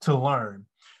ready to learn.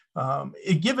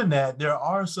 Given that there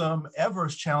are some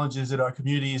adverse challenges that our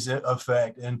communities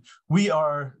affect, and we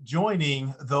are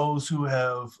joining those who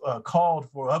have called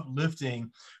for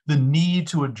uplifting the need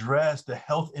to address the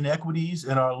health inequities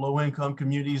in our low-income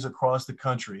communities across the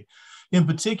country. In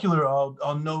particular,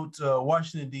 I'll note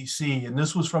Washington, D.C., and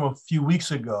this was from a few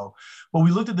weeks ago, but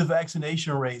we looked at the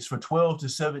vaccination rates for 12 to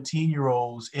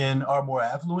 17-year-olds in our more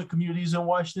affluent communities in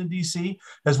Washington, D.C.,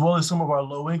 as well as some of our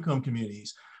low-income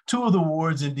communities. Two of the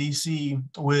wards in DC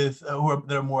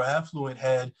that are more affluent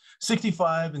had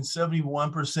 65 and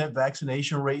 71%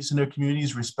 vaccination rates in their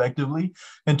communities, respectively.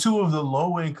 And two of the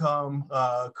low-income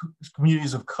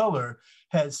communities of color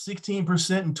had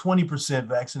 16% and 20%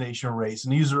 vaccination rates.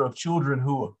 And these are of children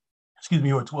who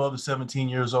are 12 to 17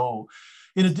 years old.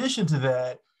 In addition to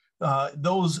that,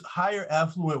 those higher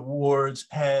affluent wards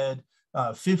had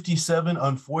 57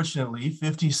 and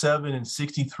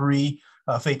 63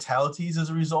 fatalities as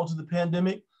a result of the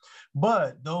pandemic.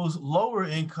 But those lower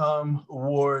income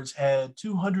wards had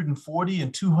 240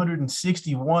 and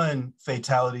 261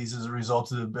 fatalities as a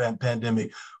result of the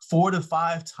pandemic, 4 to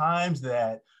 5 times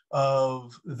that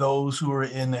of those who are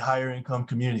in the higher income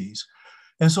communities.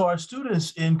 And so our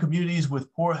students in communities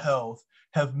with poor health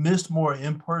have missed more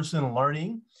in-person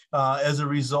learning as a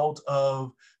result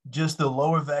of just the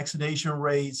lower vaccination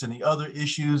rates and the other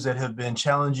issues that have been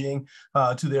challenging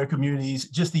to their communities.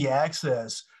 Just the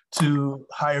access to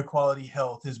higher quality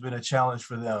health has been a challenge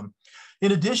for them.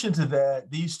 In addition to that,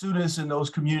 these students in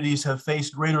those communities have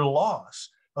faced greater loss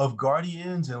of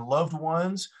guardians and loved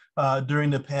ones during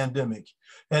the pandemic.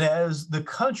 And as a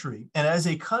country,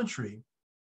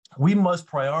 we must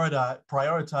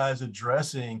prioritize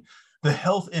addressing the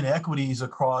health inequities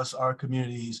across our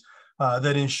communities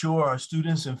that ensure our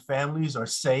students and families are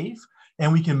safe,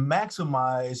 and we can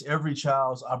maximize every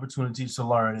child's opportunities to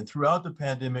learn. And throughout the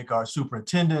pandemic, our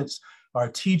superintendents, our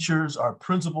teachers, our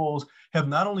principals have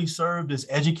not only served as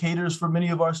educators for many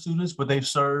of our students, but they've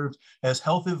served as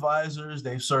health advisors.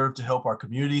 They've served to help our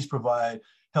communities provide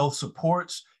health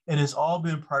supports. And it's all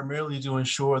been primarily to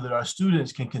ensure that our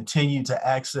students can continue to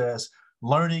access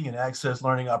learning and access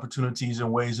learning opportunities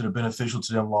in ways that are beneficial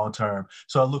to them long term.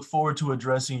 So I look forward to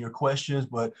addressing your questions,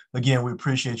 but again, we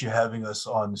appreciate you having us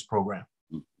on this program.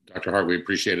 Dr. Hart, we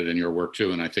appreciate it in your work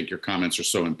too, and I think your comments are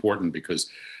so important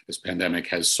because this pandemic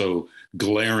has so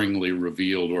glaringly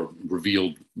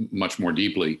revealed much more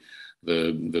deeply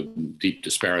the deep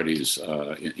disparities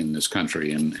in this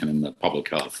country and in the public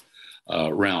health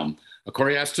realm.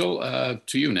 Corey Astle,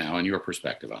 to you now and your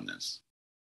perspective on this.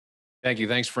 Thank you.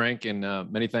 Thanks, Frank. And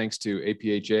many thanks to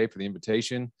APHA for the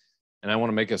invitation. And I want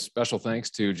to make a special thanks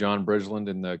to John Bridgeland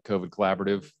and the COVID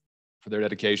Collaborative for their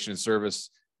dedication and service.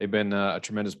 They've been a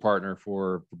tremendous partner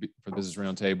for Business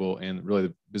Roundtable and really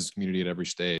the business community at every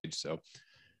stage. So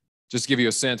just to give you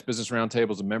a sense, Business Roundtable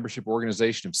is a membership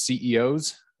organization of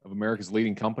CEOs of America's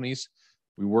leading companies.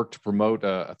 We work to promote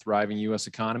a thriving U.S.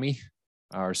 economy.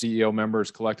 Our CEO members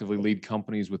collectively lead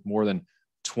companies with more than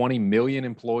 20 million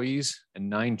employees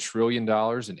and $9 trillion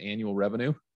in annual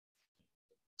revenue.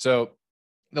 So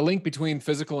the link between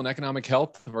physical and economic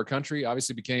health of our country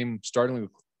obviously became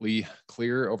startlingly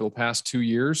clear over the past 2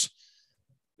 years.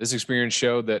 This experience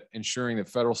showed that ensuring that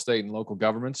federal, state, and local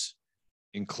governments,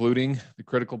 including the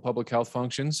critical public health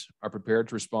functions, are prepared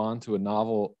to respond to a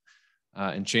novel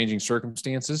and changing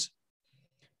circumstances.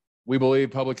 We believe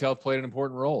public health played an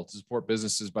important role to support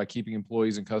businesses by keeping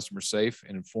employees and customers safe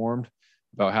and informed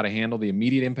about how to handle the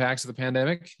immediate impacts of the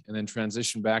pandemic and then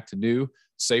transition back to new,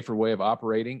 safer way of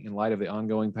operating in light of the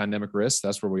ongoing pandemic risks.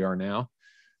 That's where we are now.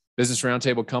 Business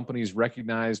Roundtable companies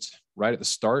recognized right at the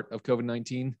start of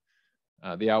COVID-19,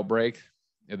 the outbreak,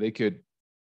 they could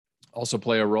also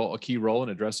play a key role in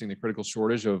addressing the critical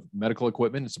shortage of medical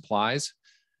equipment and supplies.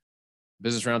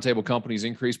 Business Roundtable companies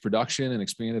increased production and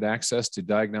expanded access to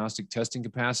diagnostic testing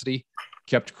capacity,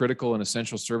 kept critical and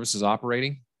essential services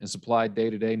operating, and supplied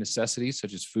day-to-day necessities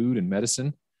such as food and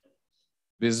medicine.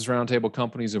 Business Roundtable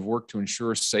companies have worked to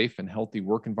ensure safe and healthy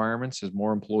work environments as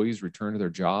more employees return to their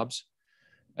jobs.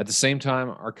 At the same time,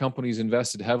 our companies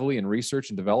invested heavily in research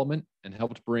and development and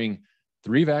helped bring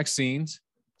 3 vaccines,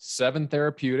 7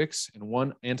 therapeutics, and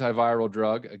 1 antiviral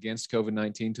drug against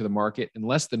COVID-19 to the market in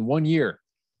less than 1 year,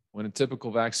 when a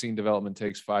typical vaccine development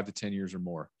takes 5 to 10 years or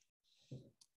more.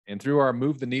 And through our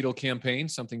Move the Needle campaign,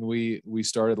 something we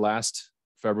started last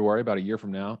February, about a year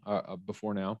from now,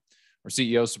 before now, our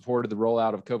CEO supported the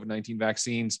rollout of COVID-19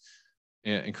 vaccines,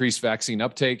 increased vaccine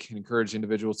uptake, and encouraged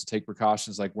individuals to take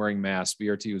precautions like wearing masks.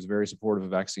 BRT was very supportive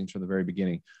of vaccines from the very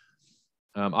beginning.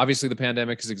 Obviously, the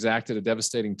pandemic has exacted a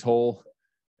devastating toll,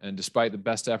 and despite the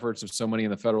best efforts of so many in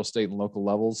the federal, state, and local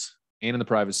levels, and in the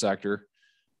private sector,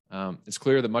 it's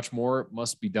clear that much more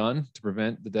must be done to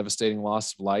prevent the devastating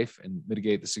loss of life and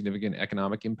mitigate the significant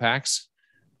economic impacts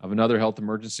of another health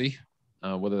emergency,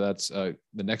 whether that's the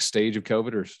next stage of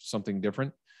COVID or something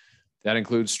different. That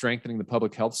includes strengthening the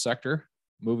public health sector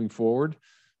moving forward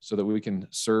so that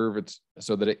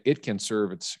it can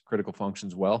serve its critical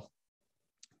functions well.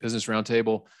 Business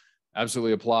Roundtable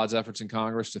absolutely applauds efforts in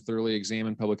Congress to thoroughly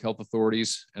examine public health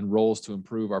authorities and roles to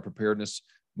improve our preparedness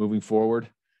moving forward.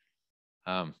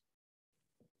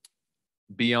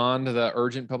 Beyond the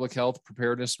urgent public health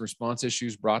preparedness and response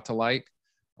issues brought to light,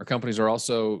 our companies are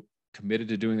also committed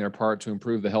to doing their part to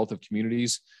improve the health of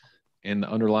communities and the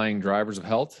underlying drivers of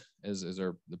health, as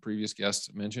the previous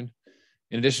guest mentioned.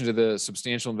 In addition to the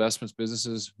substantial investments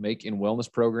businesses make in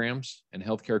wellness programs and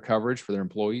healthcare coverage for their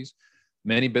employees,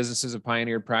 many businesses have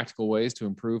pioneered practical ways to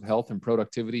improve health and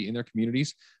productivity in their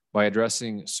communities by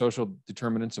addressing social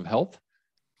determinants of health.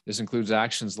 This includes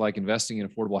actions like investing in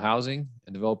affordable housing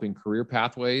and developing career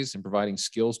pathways and providing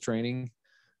skills training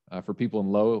for people in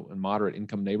low and moderate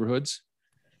income neighborhoods.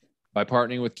 By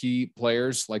partnering with key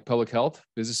players like public health,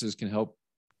 businesses can help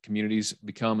communities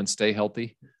become and stay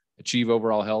healthy, achieve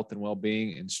overall health and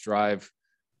well-being, and strive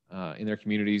in their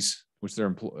communities, which their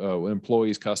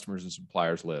employees, customers, and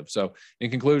suppliers live. So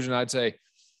in conclusion, I'd say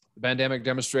the pandemic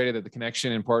demonstrated that the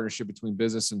connection and partnership between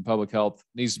business and public health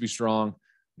needs to be strong.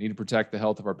 We need to protect the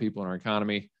health of our people and our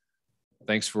economy.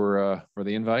 Thanks for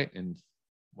the invite, and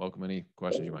welcome any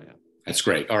questions you might have. That's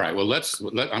great. All right. Well,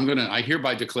 I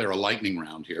hereby declare a lightning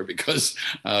round here because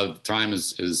time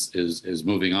is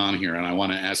moving on here, and I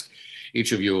want to ask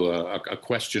each of you a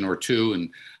question or two,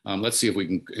 and let's see if we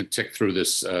can tick through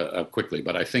this quickly.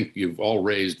 But I think you've all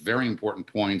raised very important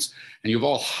points, and you've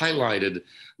all highlighted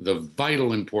the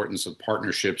vital importance of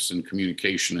partnerships and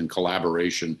communication and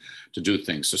collaboration to do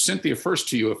things. So Cynthia, first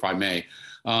to you, if I may,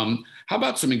 how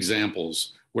about some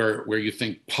examples where you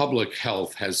think public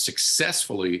health has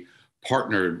successfully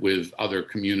partnered with other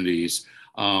communities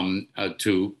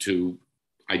to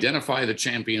identify the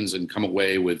champions and come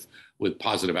away with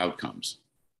positive outcomes?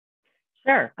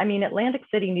 Sure. I mean, Atlantic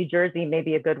City, New Jersey may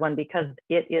be a good one because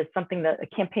it is a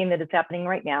campaign that is happening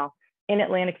right now in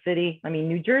Atlantic City. I mean,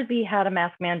 New Jersey had a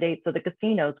mask mandate, so the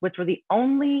casinos, which were the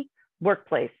only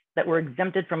workplace that were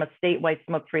exempted from a statewide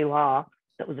smoke-free law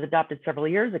that was adopted several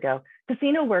years ago,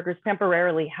 casino workers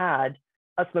temporarily had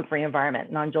a smoke-free environment.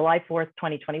 And on July 4th,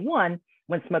 2021,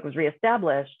 when smoke was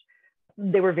reestablished,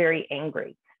 they were very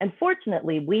angry. And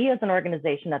fortunately, we as an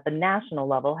organization at the national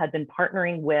level had been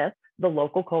partnering with the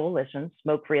local coalition,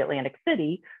 Smoke Free Atlantic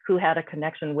City, who had a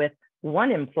connection with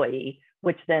one employee,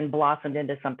 which then blossomed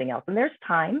into something else. And there's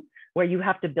time where you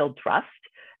have to build trust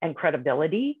and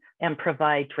credibility and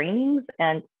provide trainings.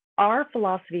 And our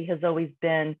philosophy has always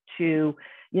been to,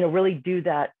 really do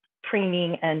that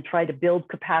training and try to build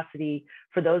capacity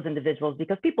for those individuals,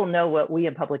 because people know what we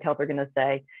in public health are going to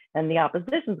say, and the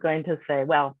opposition is going to say,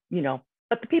 well,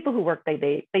 but the people who work,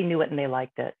 they knew it and they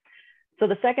liked it. So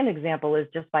the second example is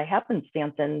just by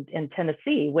happenstance in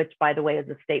Tennessee, which, by the way, is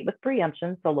a state with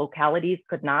preemption, so localities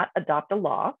could not adopt a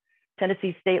law.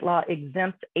 Tennessee state law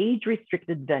exempts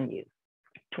age-restricted venues,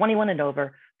 21 and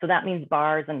over, so that means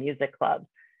bars and music clubs.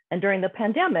 And during the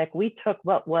pandemic, we took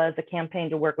what was a campaign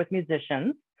to work with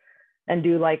musicians and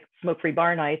do like smoke-free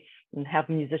bar nights and have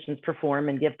musicians perform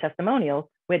and give testimonials.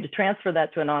 We had to transfer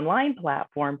that to an online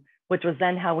platform, which was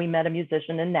then how we met a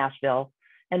musician in Nashville.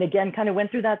 And again, kind of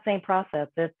went through that same process.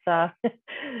 It's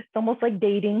almost like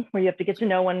dating, where you have to get to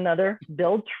know one another,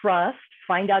 build trust,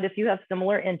 find out if you have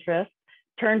similar interests.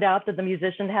 Turned out that the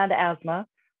musician had asthma.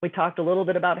 We talked a little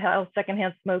bit about how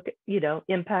secondhand smoke,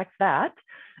 impacts that,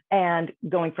 and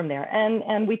going from there.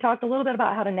 And we talked a little bit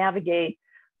about how to navigate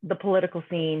the political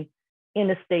scene in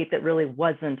a state that really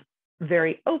wasn't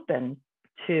very open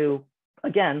to,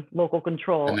 again, local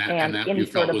control. And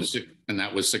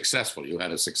that was successful. You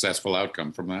had a successful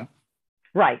outcome from that.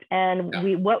 Right. And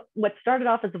what started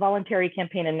off as a voluntary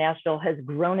campaign in Nashville has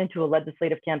grown into a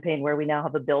legislative campaign where we now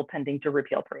have a bill pending to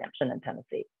repeal preemption in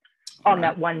Tennessee on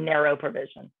that one narrow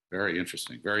provision. Very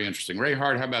interesting. Very interesting. Ray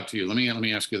Hart, how about to you? Let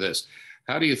me ask you this.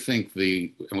 How do you think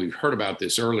and we've heard about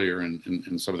this earlier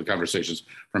in some of the conversations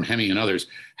from Hemi and others,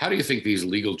 how do you think these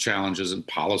legal challenges and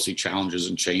policy challenges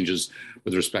and changes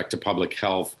with respect to public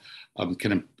health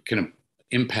can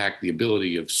impact the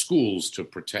ability of schools to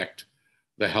protect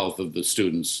the health of the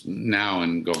students now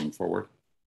and going forward?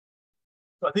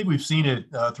 I think we've seen it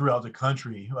throughout the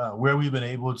country where we've been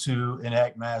able to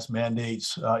enact mask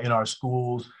mandates in our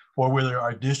schools, or whether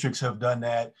our districts have done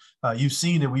that. You've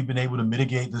seen that we've been able to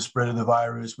mitigate the spread of the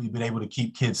virus. We've been able to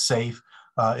keep kids safe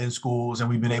in schools, and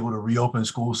we've been able to reopen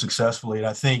schools successfully. And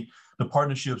I think the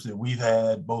partnerships that we've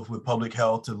had, both with public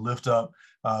health to lift up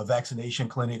vaccination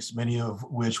clinics, many of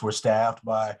which were staffed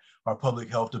by our public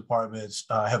health departments,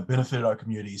 have benefited our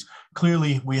communities.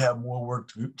 Clearly, we have more work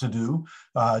to do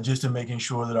just in making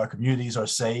sure that our communities are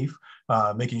safe,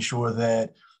 making sure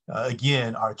that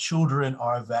again, our children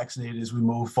are vaccinated as we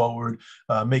move forward,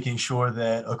 making sure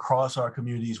that across our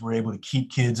communities, we're able to keep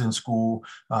kids in school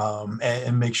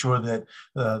and make sure that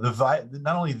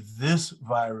not only this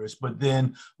virus, but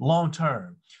then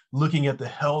long-term, looking at the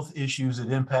health issues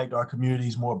that impact our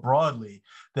communities more broadly,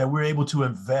 that we're able to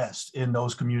invest in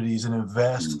those communities and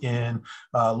invest in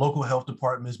local health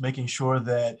departments, making sure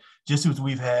that just as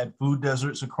we've had food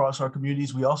deserts across our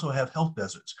communities, we also have health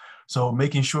deserts. So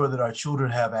making sure that our children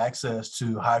have access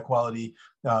to high quality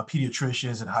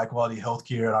pediatricians and high quality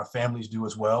healthcare, and our families do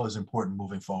as well, is important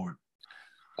moving forward.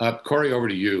 Corey, over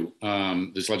to you.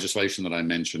 This legislation that I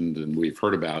mentioned and we've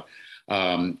heard about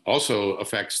also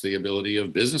affects the ability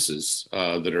of businesses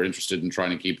that are interested in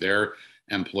trying to keep their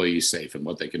employees safe and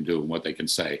what they can do and what they can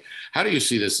say. How do you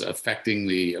see this affecting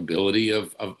the ability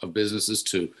of businesses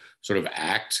to sort of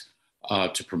act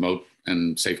to promote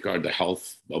and safeguard the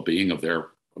health, well-being of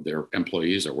their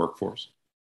employees or workforce?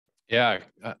 Yeah,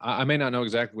 I may not know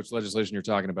exactly which legislation you're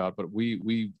talking about, but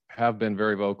we have been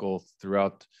very vocal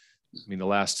throughout, the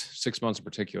last 6 months in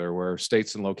particular, where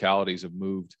states and localities have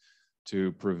moved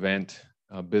to prevent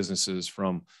businesses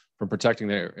from protecting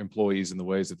their employees in the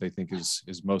ways that they think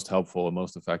is most helpful and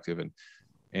most effective.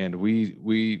 And we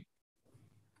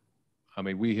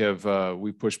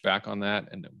pushed back on that,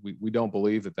 and we don't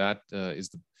believe that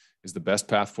is the best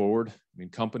path forward.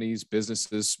 Companies,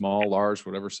 businesses, small, large,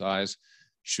 whatever size,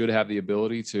 should have the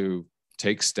ability to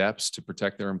take steps to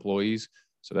protect their employees.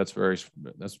 So that's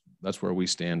where we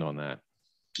stand on that.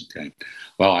 Okay.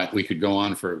 Well, we could go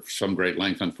on for some great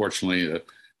length. Unfortunately,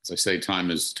 as I say,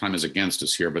 time is against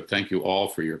us here, but thank you all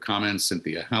for your comments.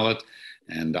 Cynthia Hallett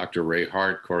and Dr. Ray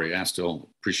Hart, Corey Astle,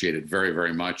 appreciate it very,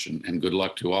 very much. And good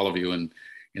luck to all of you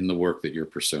in the work that you're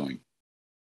pursuing.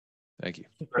 Thank you.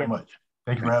 Thank you very much.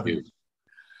 Thank you for having me.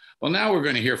 Well, now we're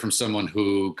going to hear from someone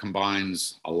who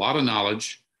combines a lot of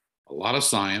knowledge, a lot of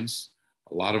science,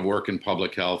 a lot of work in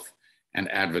public health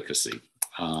and advocacy,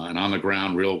 and on the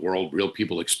ground, real world, real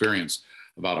people experience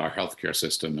about our healthcare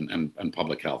system and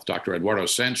public health. Dr. Eduardo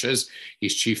Sanchez,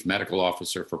 he's Chief Medical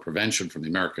Officer for Prevention from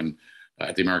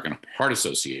at the American Heart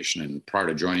Association, and prior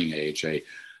to joining AHA,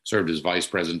 served as Vice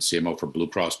President CMO for Blue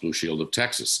Cross Blue Shield of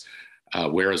Texas.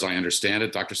 Where, as I understand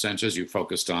it, Dr. Sanchez, you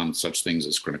focused on such things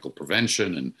as clinical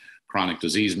prevention and chronic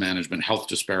disease management, health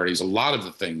disparities, a lot of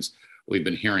the things we've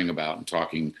been hearing about and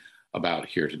talking about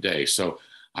here today. So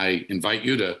I invite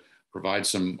you to provide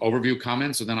some overview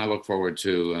comments, and then I look forward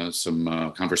to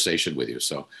some conversation with you.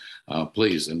 So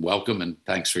please, and welcome, and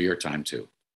thanks for your time too.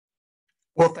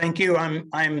 Well, thank you.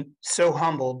 I'm so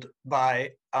humbled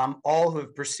by all who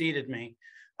have preceded me.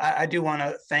 I do want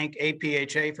to thank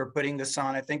APHA for putting this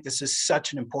on. I think this is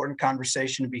such an important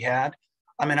conversation to be had.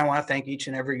 I want to thank each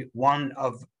and every one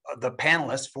of the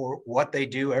panelists for what they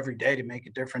do every day to make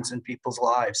a difference in people's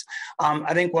lives.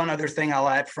 I think one other thing I'll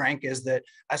add, Frank, is that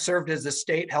I served as the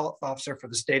state health officer for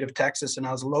the state of Texas, and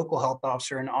I was a local health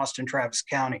officer in Austin, Travis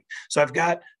County. So I've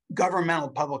got governmental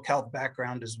public health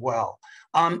background as well.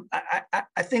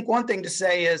 I think one thing to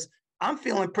say is, I'm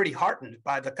feeling pretty heartened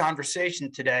by the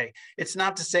conversation today. It's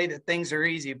not to say that things are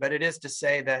easy, but it is to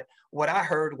say that what I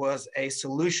heard was a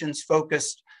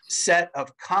solutions-focused set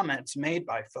of comments made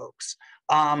by folks.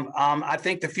 I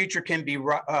think the future can be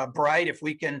bright if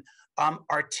we can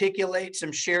articulate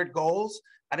some shared goals.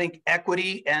 I think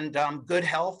equity and good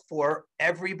health for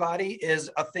everybody is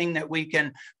a thing that we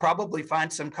can probably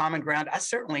find some common ground. I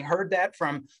certainly heard that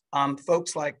from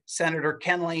folks like Senator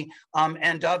Kenley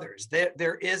and others.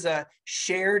 There is a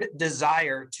shared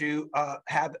desire to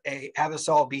have us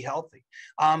all be healthy.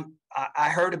 I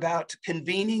heard about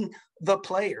convening the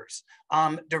players,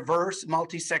 diverse,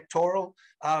 multi-sectoral.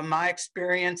 My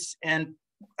experience in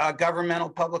governmental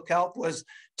public health was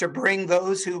to bring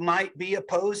those who might be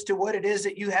opposed to what it is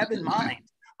that you have in mind.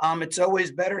 It's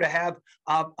always better to have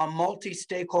a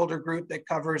multi-stakeholder group that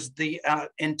covers the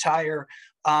entire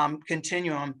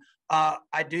continuum.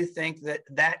 I do think that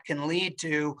that can lead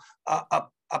to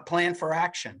a plan for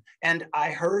action. And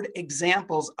I heard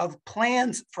examples of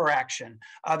plans for action.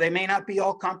 They may not be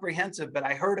all comprehensive, but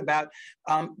I heard about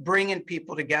bringing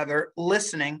people together,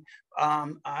 listening.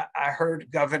 I heard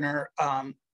Governor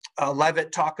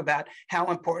Levitt talk about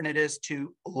how important it is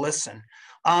to listen.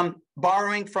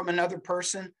 Borrowing from another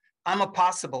person, I'm a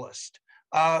possibilist.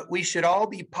 We should all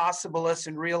be possibilists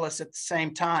and realists at the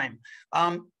same time.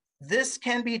 This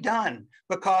can be done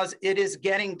because it is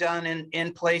getting done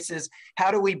in places. How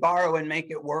do we borrow and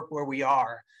make it work where we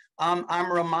are?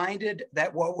 I'm reminded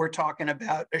that what we're talking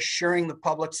about, assuring the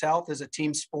public's health, is a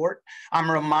team sport.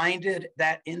 I'm reminded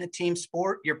that in a team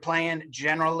sport, you're playing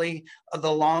generally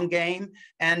the long game,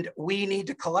 and we need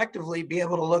to collectively be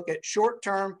able to look at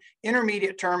short-term,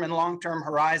 intermediate-term, and long-term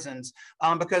horizons,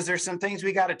 because there's some things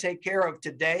we got to take care of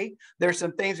today. There's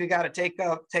some things we got to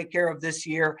take care of this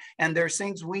year, and there's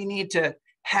things we need to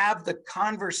have the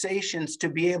conversations to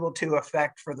be able to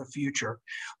affect for the future.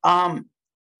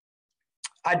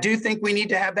 I do think we need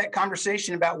to have that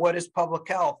conversation about what is public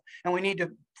health, and we need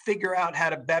to figure out how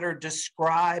to better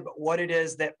describe what it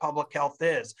is that public health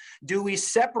is. Do we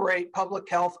separate public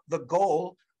health, the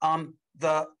goal,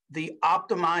 the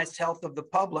optimized health of the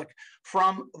public,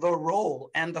 from the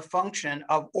role and the function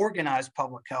of organized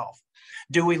public health?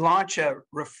 Do we launch a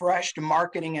refreshed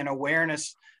marketing and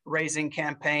awareness raising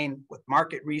campaign with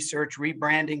market research,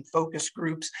 rebranding, focus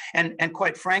groups? And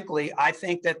quite frankly, I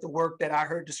think that the work that I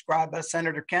heard described by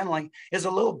Senator Kenley is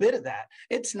a little bit of that.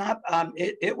 It's not,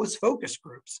 it was focus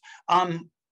groups.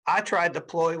 I tried to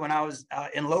deploy when I was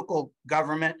in local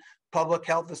government. Public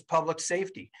health is public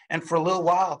safety. And for a little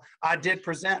while, I did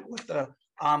present with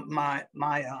my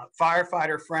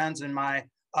firefighter friends and my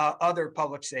other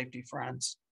public safety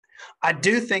friends. I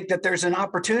do think that there's an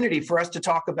opportunity for us to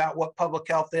talk about what public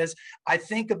health is. I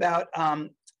think about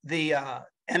the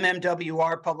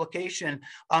MMWR publication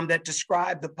that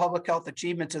described the public health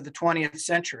achievements of the 20th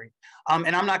century.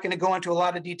 And I'm not going to go into a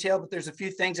lot of detail, but there's a few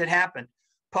things that happened.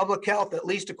 Public health, at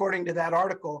least according to that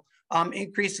article,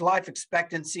 increased life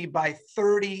expectancy by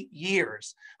 30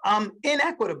 years.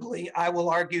 Inequitably, I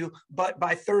will argue, but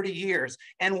by 30 years.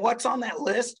 And what's on that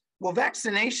list? Well,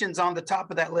 vaccination's on the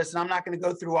top of that list, and I'm not going to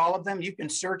go through all of them. You can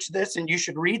search this and you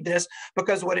should read this,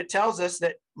 because what it tells us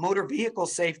that motor vehicle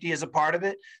safety is a part of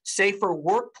it, safer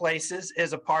workplaces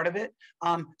is a part of it,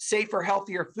 safer,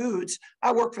 healthier foods.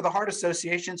 I work for the Heart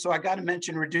Association, so I got to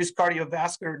mention reduced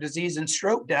cardiovascular disease and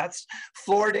stroke deaths,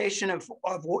 fluoridation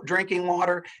of drinking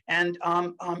water, and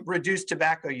reduced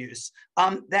tobacco use.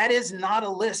 That is not a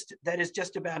list that is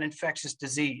just about infectious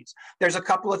disease. There's a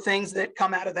couple of things that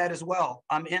come out of that as well,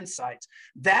 insights.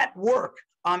 That work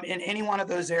in any one of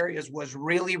those areas was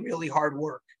really, really hard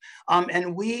work.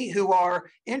 And we who are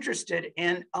interested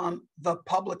in the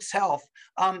public's health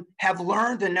have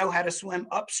learned and know how to swim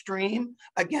upstream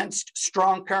against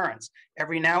strong currents.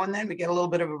 Every now and then we get a little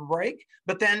bit of a break,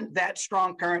 but then that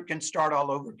strong current can start all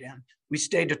over again. We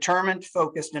stay determined,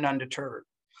 focused, and undeterred.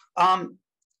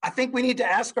 I think we need to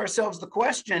ask ourselves the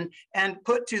question and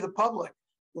put to the public,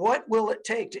 what will it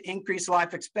take to increase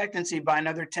life expectancy by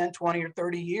another 10, 20, or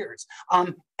 30 years?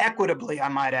 Equitably, I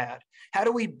might add. How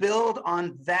do we build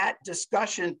on that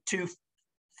discussion to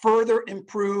further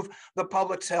improve the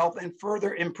public's health and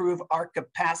further improve our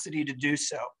capacity to do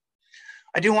so?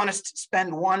 I do want to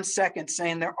spend 1 second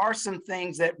saying there are some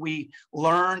things that we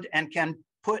learned and can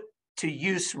put to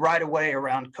use right away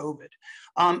around COVID.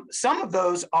 Some of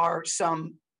those are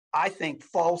some, I think,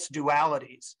 false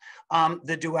dualities.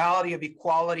 The duality of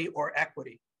equality or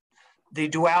equity, the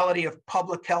duality of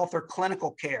public health or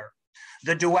clinical care,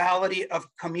 the duality of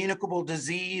communicable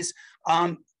disease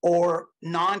or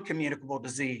non-communicable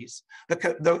disease,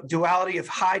 the duality of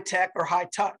high tech or high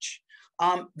touch,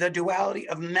 the duality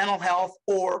of mental health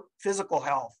or physical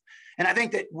health. And I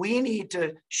think that we need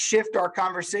to shift our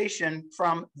conversation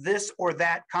from this or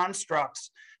that constructs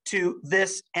to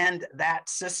this and that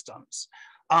systems.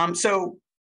 So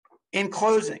in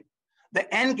closing,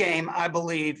 the end game, I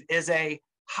believe, is a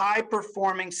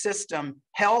high-performing system,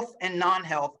 health and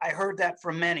non-health. I heard that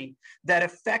from many, that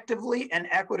effectively and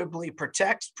equitably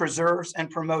protects, preserves, and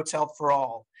promotes health for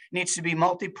all. It needs to be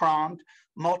multi-pronged,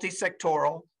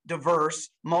 multi-sectoral, diverse,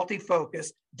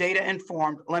 multi-focused,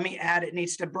 data-informed. Let me add, it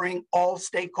needs to bring all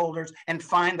stakeholders and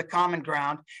find the common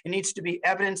ground. It needs to be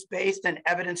evidence-based and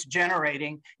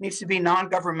evidence-generating. It needs to be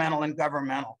non-governmental and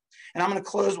governmental. And I'm going to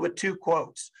close with two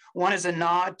quotes. One is a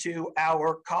nod to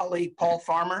our colleague, Paul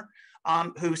Farmer,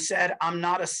 who said, I'm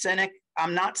not a cynic.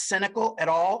 I'm not cynical at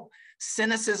all.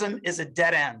 Cynicism is a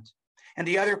dead end. And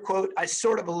the other quote I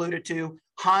sort of alluded to,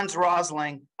 Hans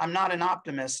Rosling, I'm not an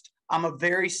optimist. I'm a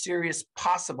very serious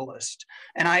possibilist.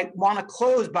 And I want to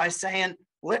close by saying,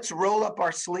 let's roll up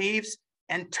our sleeves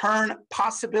and turn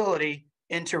possibility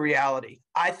into reality.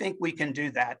 I think we can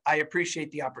do that. I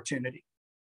appreciate the opportunity.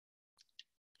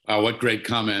 What great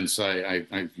comments.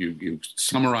 You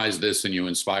summarized this and you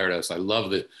inspired us. I love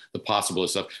the possible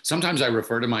stuff. Sometimes I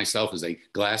refer to myself as a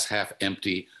glass half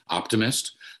empty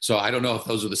optimist. So I don't know if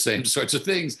those are the same sorts of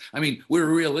things. I mean, we're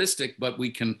realistic, but we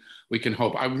can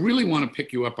hope. I really want to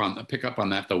pick up on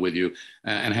that though with you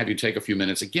and have you take a few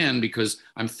minutes again, because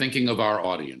I'm thinking of our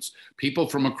audience, people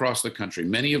from across the country,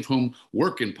 many of whom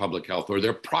work in public health or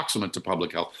they're proximate to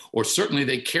public health, or certainly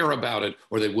they care about it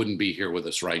or they wouldn't be here with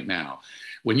us right now.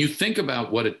 When you think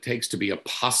about what it takes to be a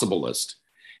possibilist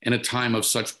in a time of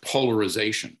such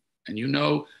polarization, and you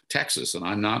know Texas, and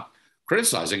I'm not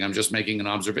criticizing, I'm just making an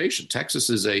observation.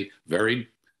 Texas is a very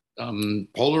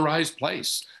polarized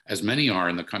place, as many are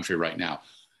in the country right now.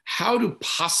 How do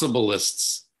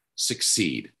possibilists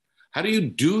succeed? How do you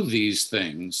do these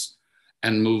things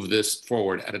and move this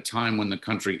forward at a time when the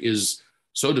country is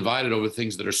so divided over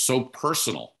things that are so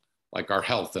personal, like our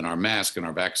health and our mask and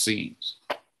our vaccines?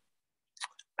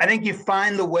 I think you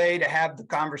find the way to have the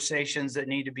conversations that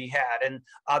need to be had. And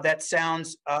that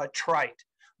sounds trite.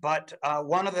 But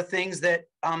one of the things that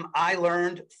I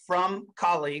learned from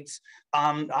colleagues,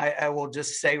 I will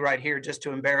just say right here, just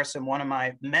to embarrass him, one of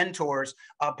my mentors,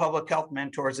 public health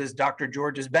mentors, is Dr.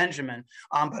 Georges Benjamin.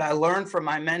 But I learned from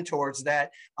my mentors that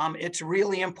it's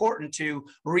really important to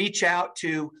reach out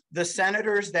to the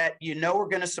senators that you know are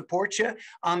going to support you,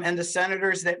 and the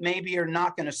senators that maybe are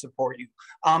not going to support you,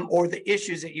 or the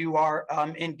issues that you are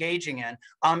engaging in,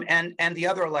 and the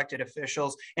other elected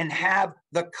officials, and have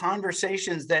the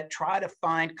conversations that try to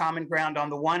find common ground on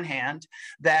the one hand,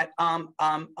 that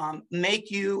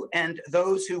make you and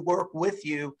those who work with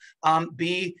you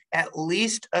be at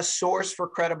least a source for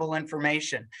credible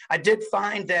information. I did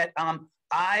find that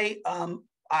I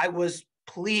was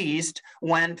pleased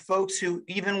when folks who,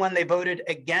 even when they voted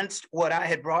against what I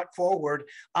had brought forward,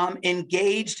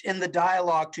 engaged in the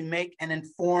dialogue to make an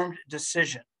informed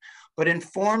decision. But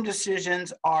informed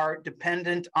decisions are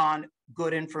dependent on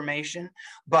good information,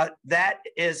 but that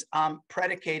is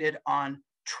predicated on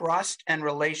trust and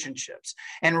relationships.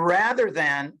 And rather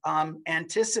than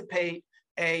anticipate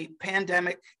a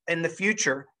pandemic in the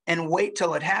future and wait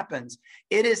till it happens,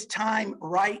 it is time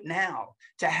right now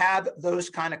to have those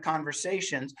kind of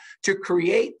conversations, to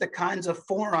create the kinds of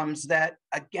forums that,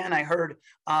 again, I heard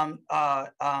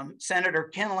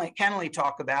Senator Kennelly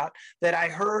talk about, that I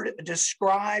heard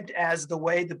described as the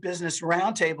way the Business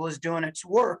Roundtable is doing its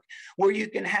work, where you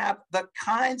can have the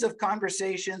kinds of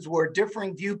conversations where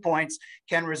differing viewpoints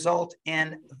can result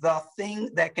in the thing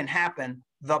that can happen,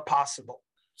 the possible.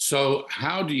 So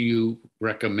how do you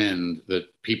recommend that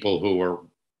people who are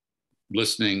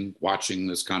listening, watching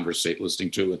this conversation,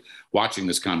 listening to and watching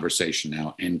this conversation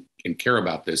now and care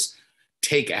about this,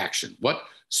 take action? What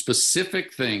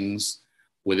specific things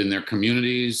within their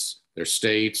communities, their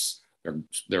states,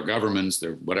 their governments,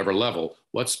 their whatever level,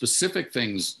 what specific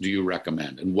things do you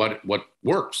recommend, and what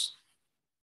works?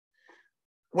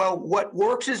 Well, what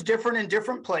works is different in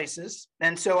different places.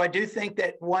 And so I do think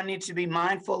that one needs to be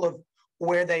mindful of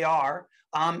where they are.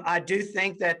 I do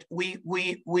think that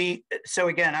so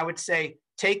again, I would say,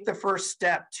 take the first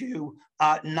step to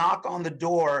knock on the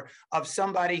door of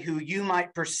somebody who you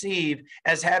might perceive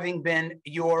as having been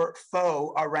your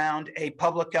foe around a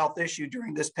public health issue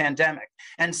during this pandemic,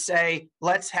 and say,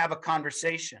 let's have a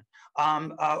conversation.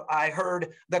 I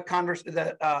heard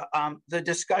the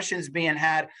discussions being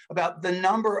had about the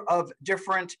number of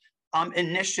different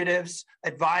initiatives,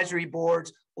 advisory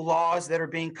boards, laws that are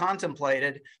being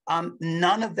contemplated.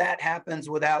 None of that happens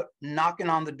without knocking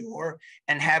on the door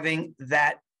and having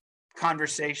that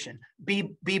conversation.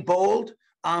 Be bold,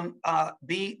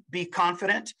 be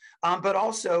confident, but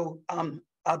also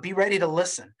be ready to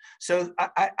listen. So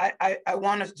I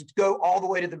want to go all the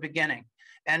way to the beginning.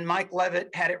 And Mike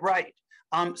Levitt had it right.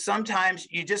 Sometimes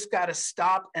you just got to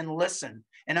stop and listen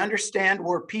and understand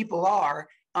where people are.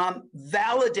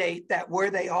 Validate that where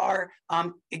they are,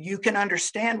 you can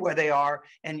understand where they are,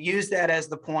 and use that as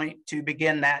the point to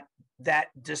begin that that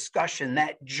discussion,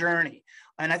 that journey.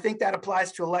 And I think that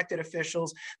applies to elected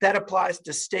officials, that applies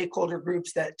to stakeholder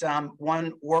groups that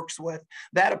one works with,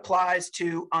 that applies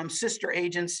to sister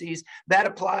agencies, that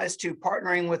applies to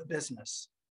partnering with business.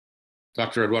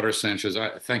 Dr. Eduardo Sanchez,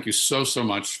 I thank you so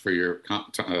much for your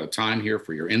time here,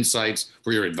 for your insights,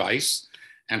 for your advice,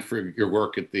 and for your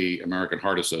work at the American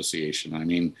Heart Association. I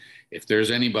mean, if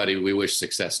there's anybody we wish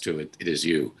success to, it is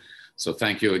you. So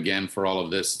thank you again for all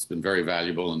of this. It's been very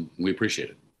valuable and we appreciate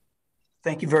it.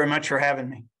 Thank you very much for having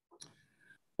me.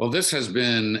 Well, this has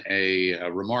been a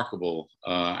remarkable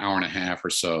hour and a half or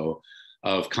so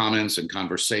of comments and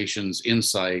conversations,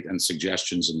 insight and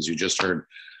suggestions. And as you just heard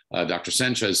Dr.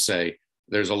 Sanchez say,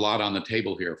 there's a lot on the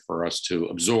table here for us to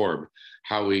absorb,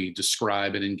 how we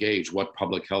describe and engage what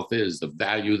public health is, the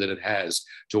value that it has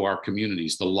to our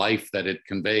communities, the life that it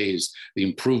conveys, the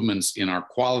improvements in our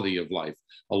quality of life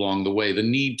along the way, the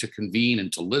need to convene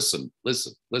and to listen,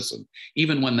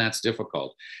 even when that's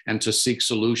difficult, and to seek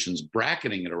solutions,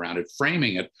 bracketing it around it,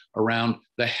 framing it around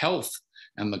the health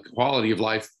and the quality of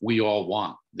life we all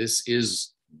want. This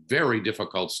is very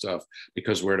difficult stuff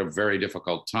because we're at a very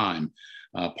difficult time,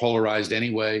 polarized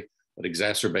anyway, but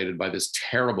exacerbated by this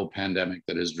terrible pandemic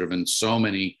that has driven so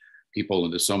many people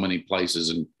into so many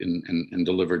places and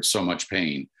delivered so much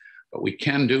pain. But we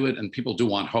can do it, and people do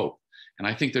want hope. And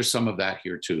I think there's some of that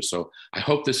here too. So I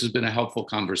hope this has been a helpful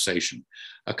conversation.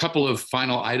 A couple of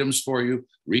final items for you: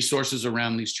 resources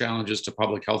around these challenges to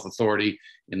Public Health Authority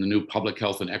in the new Public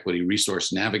Health and Equity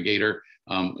Resource Navigator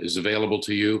is available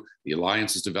to you. The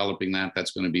Alliance is developing that.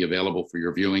 That's going to be available for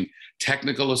your viewing.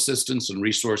 Technical assistance and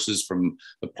resources from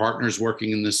the partners working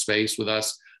in this space with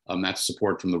us. That's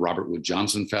support from the Robert Wood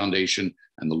Johnson Foundation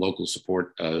and the local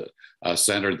support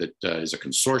center that is a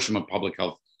consortium of public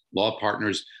health law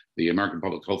partners. The American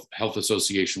Public Health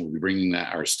Association will be bringing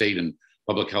that, our state and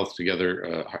public health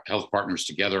together, health partners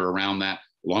together around that,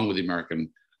 along with the American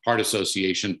Heart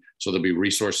Association. So there'll be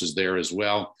resources there as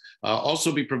well.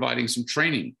 Also be providing some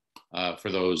training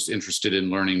for those interested in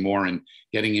learning more and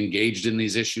getting engaged in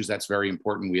these issues. That's very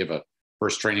important. We have a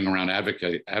first training around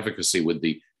advocacy with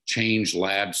the Change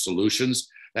Lab Solutions.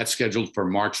 That's scheduled for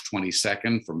March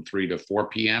 22nd from 3 to 4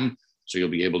 p.m. So you'll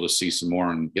be able to see some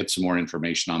more and get some more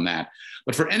information on that.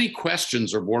 But for any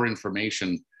questions or more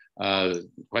information,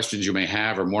 questions you may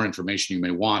have or more information you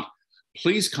may want,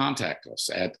 please contact us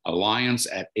at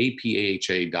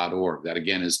alliance@apha.org. That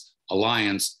again is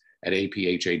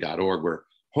alliance@apha.org. We're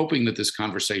hoping that this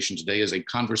conversation today is a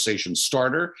conversation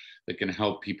starter that can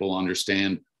help people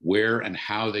understand where and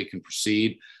how they can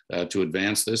proceed to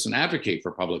advance this and advocate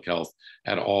for public health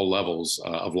at all levels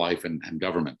of life and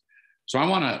government. So I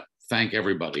want to thank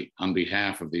everybody on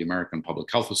behalf of the American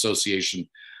Public Health Association,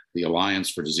 the Alliance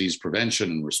for Disease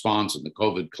Prevention and Response, and the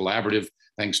COVID Collaborative.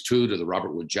 Thanks too to the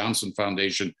Robert Wood Johnson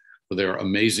Foundation for their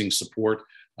amazing support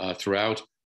throughout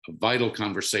a vital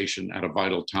conversation at a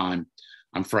vital time.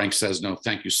 I'm Frank Sesno.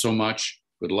 Thank you so much.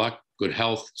 Good luck, good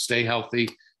health, stay healthy,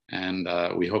 and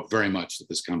we hope very much that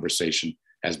this conversation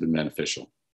has been beneficial.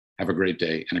 Have a great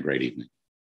day and a great evening.